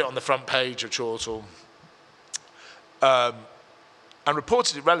they put it on the front page of Chortle and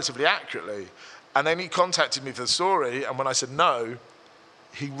reported it relatively accurately. And then he contacted me for the story, and when I said no,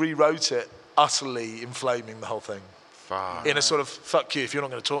 he rewrote it, utterly inflaming the whole thing. In a sort of, fuck you, if you're not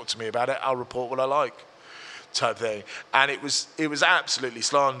going to talk to me about it, I'll report what I like type thing. And it was absolutely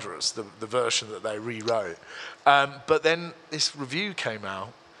slanderous, the version that they rewrote. But then this review came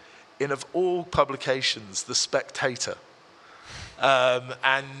out in, of all publications, The Spectator.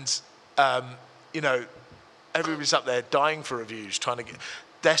 Everybody's up there dying for reviews,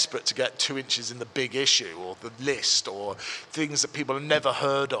 desperate to get 2 inches in the big issue or the list or things that people have never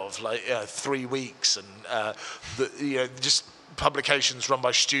heard of, like 3 weeks, and just publications run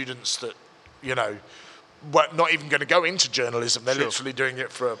by students that were not even going to go into journalism. They're literally doing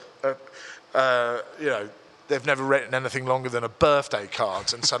it for they've never written anything longer than a birthday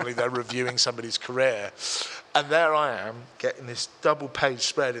card, and suddenly they're reviewing somebody's career. And there I am getting this double-page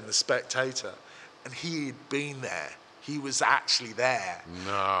spread in The Spectator, and he had been there. He was actually there.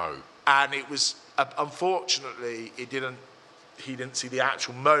 No. And it was, unfortunately, he didn't see the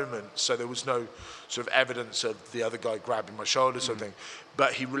actual moment, so there was no sort of evidence of the other guy grabbing my shoulder or something.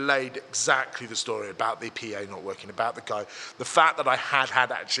 But he relayed exactly the story about the PA not working, about the guy, the fact that I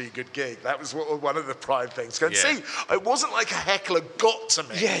had actually a good gig. That was one of the prime things. See, it wasn't like a heckler got to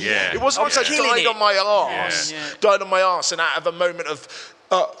me. Yeah. It wasn't like I died on my arse. Died on my arse and out of a moment of,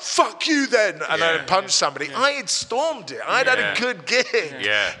 fuck you then, and I punched somebody. I had stormed it. I'd had a good gig.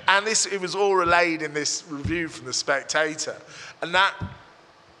 Yeah. And it was all relayed in this review from The Spectator. And that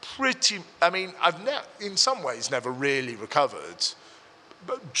I've in some ways never really recovered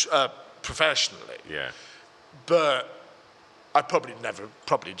professionally. Yeah. But I probably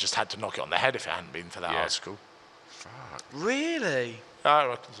just had to knock it on the head if it hadn't been for that article. Fuck. Really? I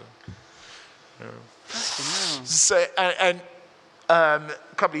reckon so. So, a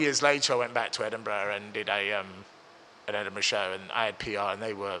couple of years later, I went back to Edinburgh and did an Edinburgh show, and I had PR, and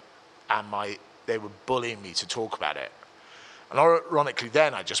they were bullying me to talk about it. And ironically,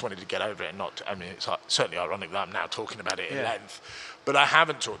 then I just wanted to get over it, and it's certainly ironic that I'm now talking about it in length, but I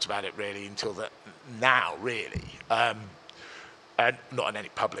haven't talked about it really until now, really, and not in any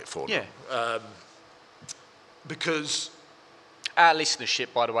public forum. Yeah. Because our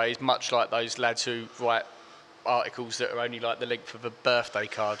listenership, by the way, is much like those lads who write articles that are only like the length of a birthday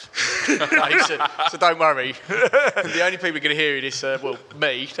card. so don't worry. The only people going to hear it is,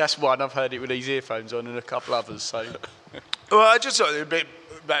 me. That's one. I've heard it with these earphones on and a couple others. So, well, I just thought it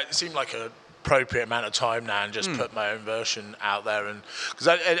seemed like an appropriate amount of time now, and just put my own version out there, and because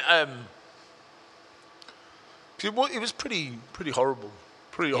it was pretty horrible.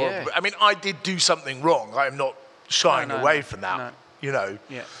 Pretty horrible. I mean, I did do something wrong. I'm not shying away from that. No. You know.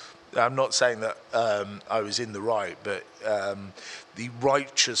 Yeah. I'm not saying that I was in the right, but the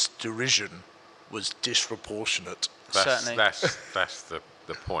righteous derision was disproportionate. Certainly. That's the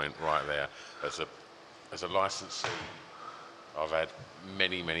point right there. As a licensee, I've had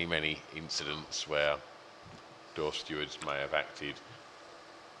many incidents where door stewards may have acted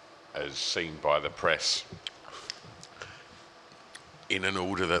as seen by the press in an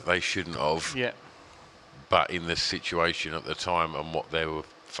order that they shouldn't have. Yeah. But in the situation at the time and what they were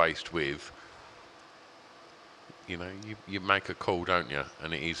faced with, you know, you make a call, don't you?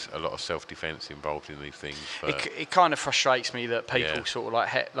 And it is a lot of self-defence involved in these things. It kind of frustrates me that people sort of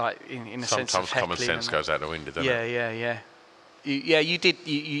like in a sense of sometimes common sense goes out the window, doesn't it? Yeah. You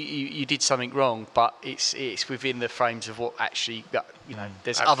did something wrong, but it's within the frames of what actually, you know,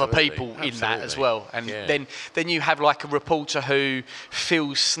 there's other people in that as well, and then you have like a reporter who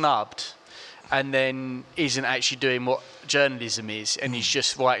feels snubbed and then isn't actually doing what journalism is, and he's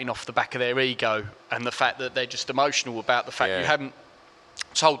just writing off the back of their ego and the fact that they're just emotional about the fact you haven't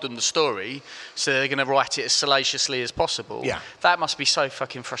told them the story, so they're going to write it as salaciously as possible. Yeah. That must be so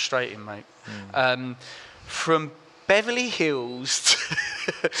fucking frustrating, mate. From Beverly Hills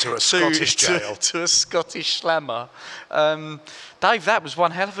to a Scottish jail. To a Scottish slammer. Dave, that was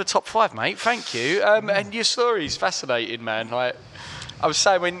one hell of a top 5, mate. Thank you. And your story's fascinating, man. Like, I was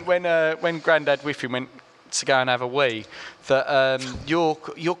saying when Grandad with him went to go and have a wee, that your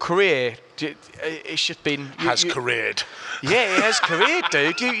career, it's just been careered. Yeah, it has careered,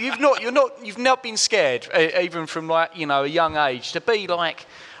 dude. You've not been scared, even from like, you know, a young age, to be like,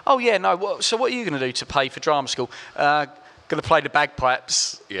 oh yeah, no. So what are you going to do to pay for drama school? Going to play the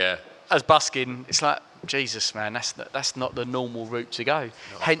bagpipes. Yeah. As busking. It's like, Jesus, man, that's not the normal route to go.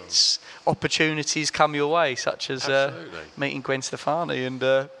 Hence, opportunities come your way, such as meeting Gwen Stefani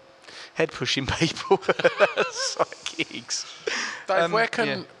and head pushing people. Gigs. Dave, where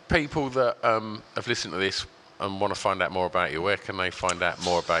can people that have listened to this and want to find out more about you, where can they find out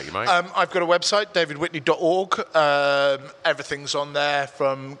more about you, mate? I've got a website, davidwhitney.org. Everything's on there,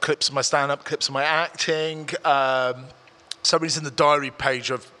 from clips of my stand-up, clips of my acting. Some reason the diary page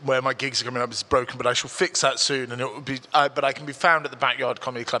of where my gigs are coming up is broken, but I shall fix that soon, and it will be. But I can be found at the Backyard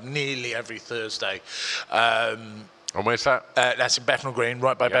Comedy Club nearly every Thursday. And where's that? That's in Bethnal Green,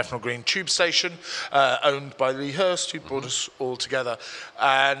 right by Bethnal Green Tube Station, owned by Lee Hurst, who brought us all together.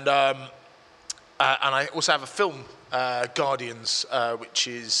 And I also have a film, Guardians, which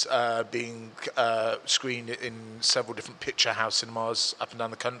is being screened in several different Picture House cinemas up and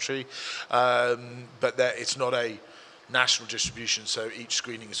down the country. But it's not a national distribution, so each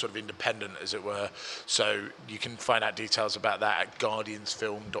screening is sort of independent, as it were. So you can find out details about that at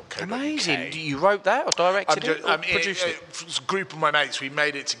guardiansfilm.co.uk. Amazing. You wrote that or directed it or produced it? It's a group of my mates. We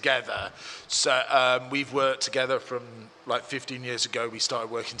made it together. So we've worked together from like 15 years ago. We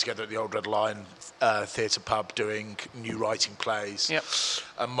started working together at the Old Red Lion Theatre Pub doing new writing plays. Yep.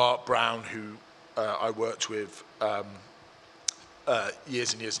 And Mark Brown, who I worked with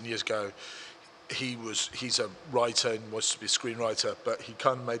years and years and years ago, he's a writer and wants to be a screenwriter, but he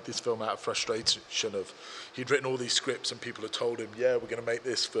kind of made this film out of frustration of he'd written all these scripts and people had told him, yeah, we're going to make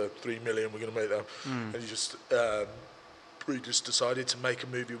this for $3 million, we're going to make that. And we just decided to make a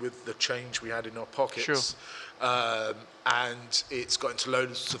movie with the change we had in our pockets. Sure. And it's got into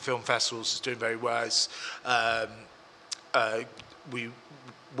loads of film festivals, it's doing very well. We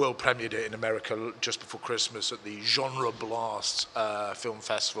world premiered it in America just before Christmas at the Genre Blast Film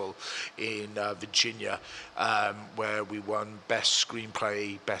Festival in Virginia, where we won Best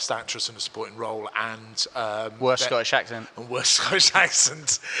Screenplay, Best Actress in a Supporting Role, and Worst Scottish Accent. And Worst Scottish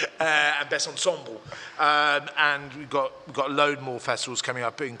Accent, and Best Ensemble. And we've got a load more festivals coming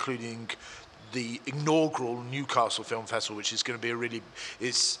up, including the inaugural Newcastle Film Festival, which is going to be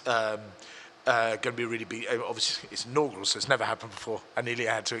going to be a really big. Obviously, it's inaugural, so it's never happened before. I nearly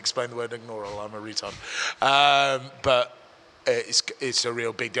had to explain the word inaugural. I'm a retard, but it's a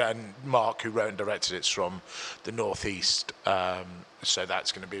real big deal. And Mark, who wrote and directed it's from the northeast, so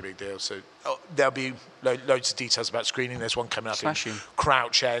that's going to be a big deal. So there'll be loads of details about screening. There's one coming up in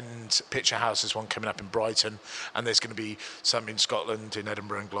Crouch End, Picture House. There's one coming up in Brighton, and there's going to be some in Scotland, in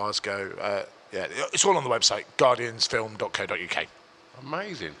Edinburgh and Glasgow. It's all on the website, guardiansfilm.co.uk.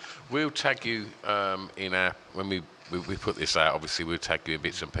 Amazing. We'll tag you in our when we put this out. Obviously, we'll tag you in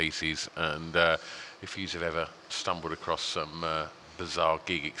bits and pieces. And if you have ever stumbled across some bizarre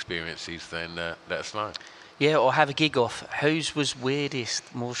gig experiences, then let us know. Yeah, or have a gig off. Whose was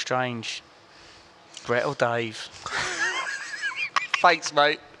weirdest, more strange, Brett or Dave? Thanks,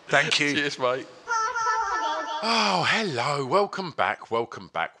 mate. Thank you. Cheers, mate. Oh, hello. Welcome back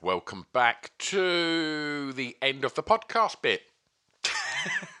to the end of the podcast bit.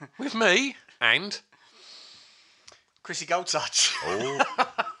 With me and... Chrissy Goldtouch.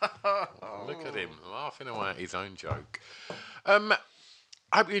 Oh, look at him laughing away at his own joke. I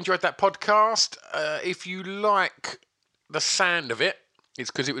hope you enjoyed that podcast. If you like the sound of it, it's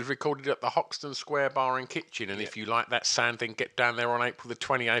because it was recorded at the Hoxton Square Bar and Kitchen. And if you like that sound, then get down there on April the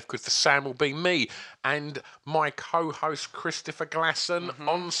 28th, because the sound will be me and my co-host Christopher Glasson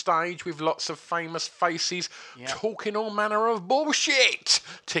on stage with lots of famous faces talking all manner of bullshit.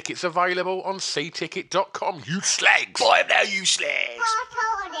 Tickets available on cticket.com. You slags. Buy them now, you slags.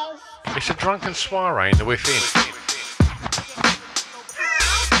 It's a drunken soiree in the within.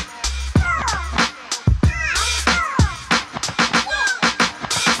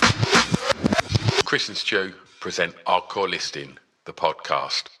 Chris and Stu present Hardcore Listing, the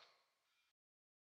podcast.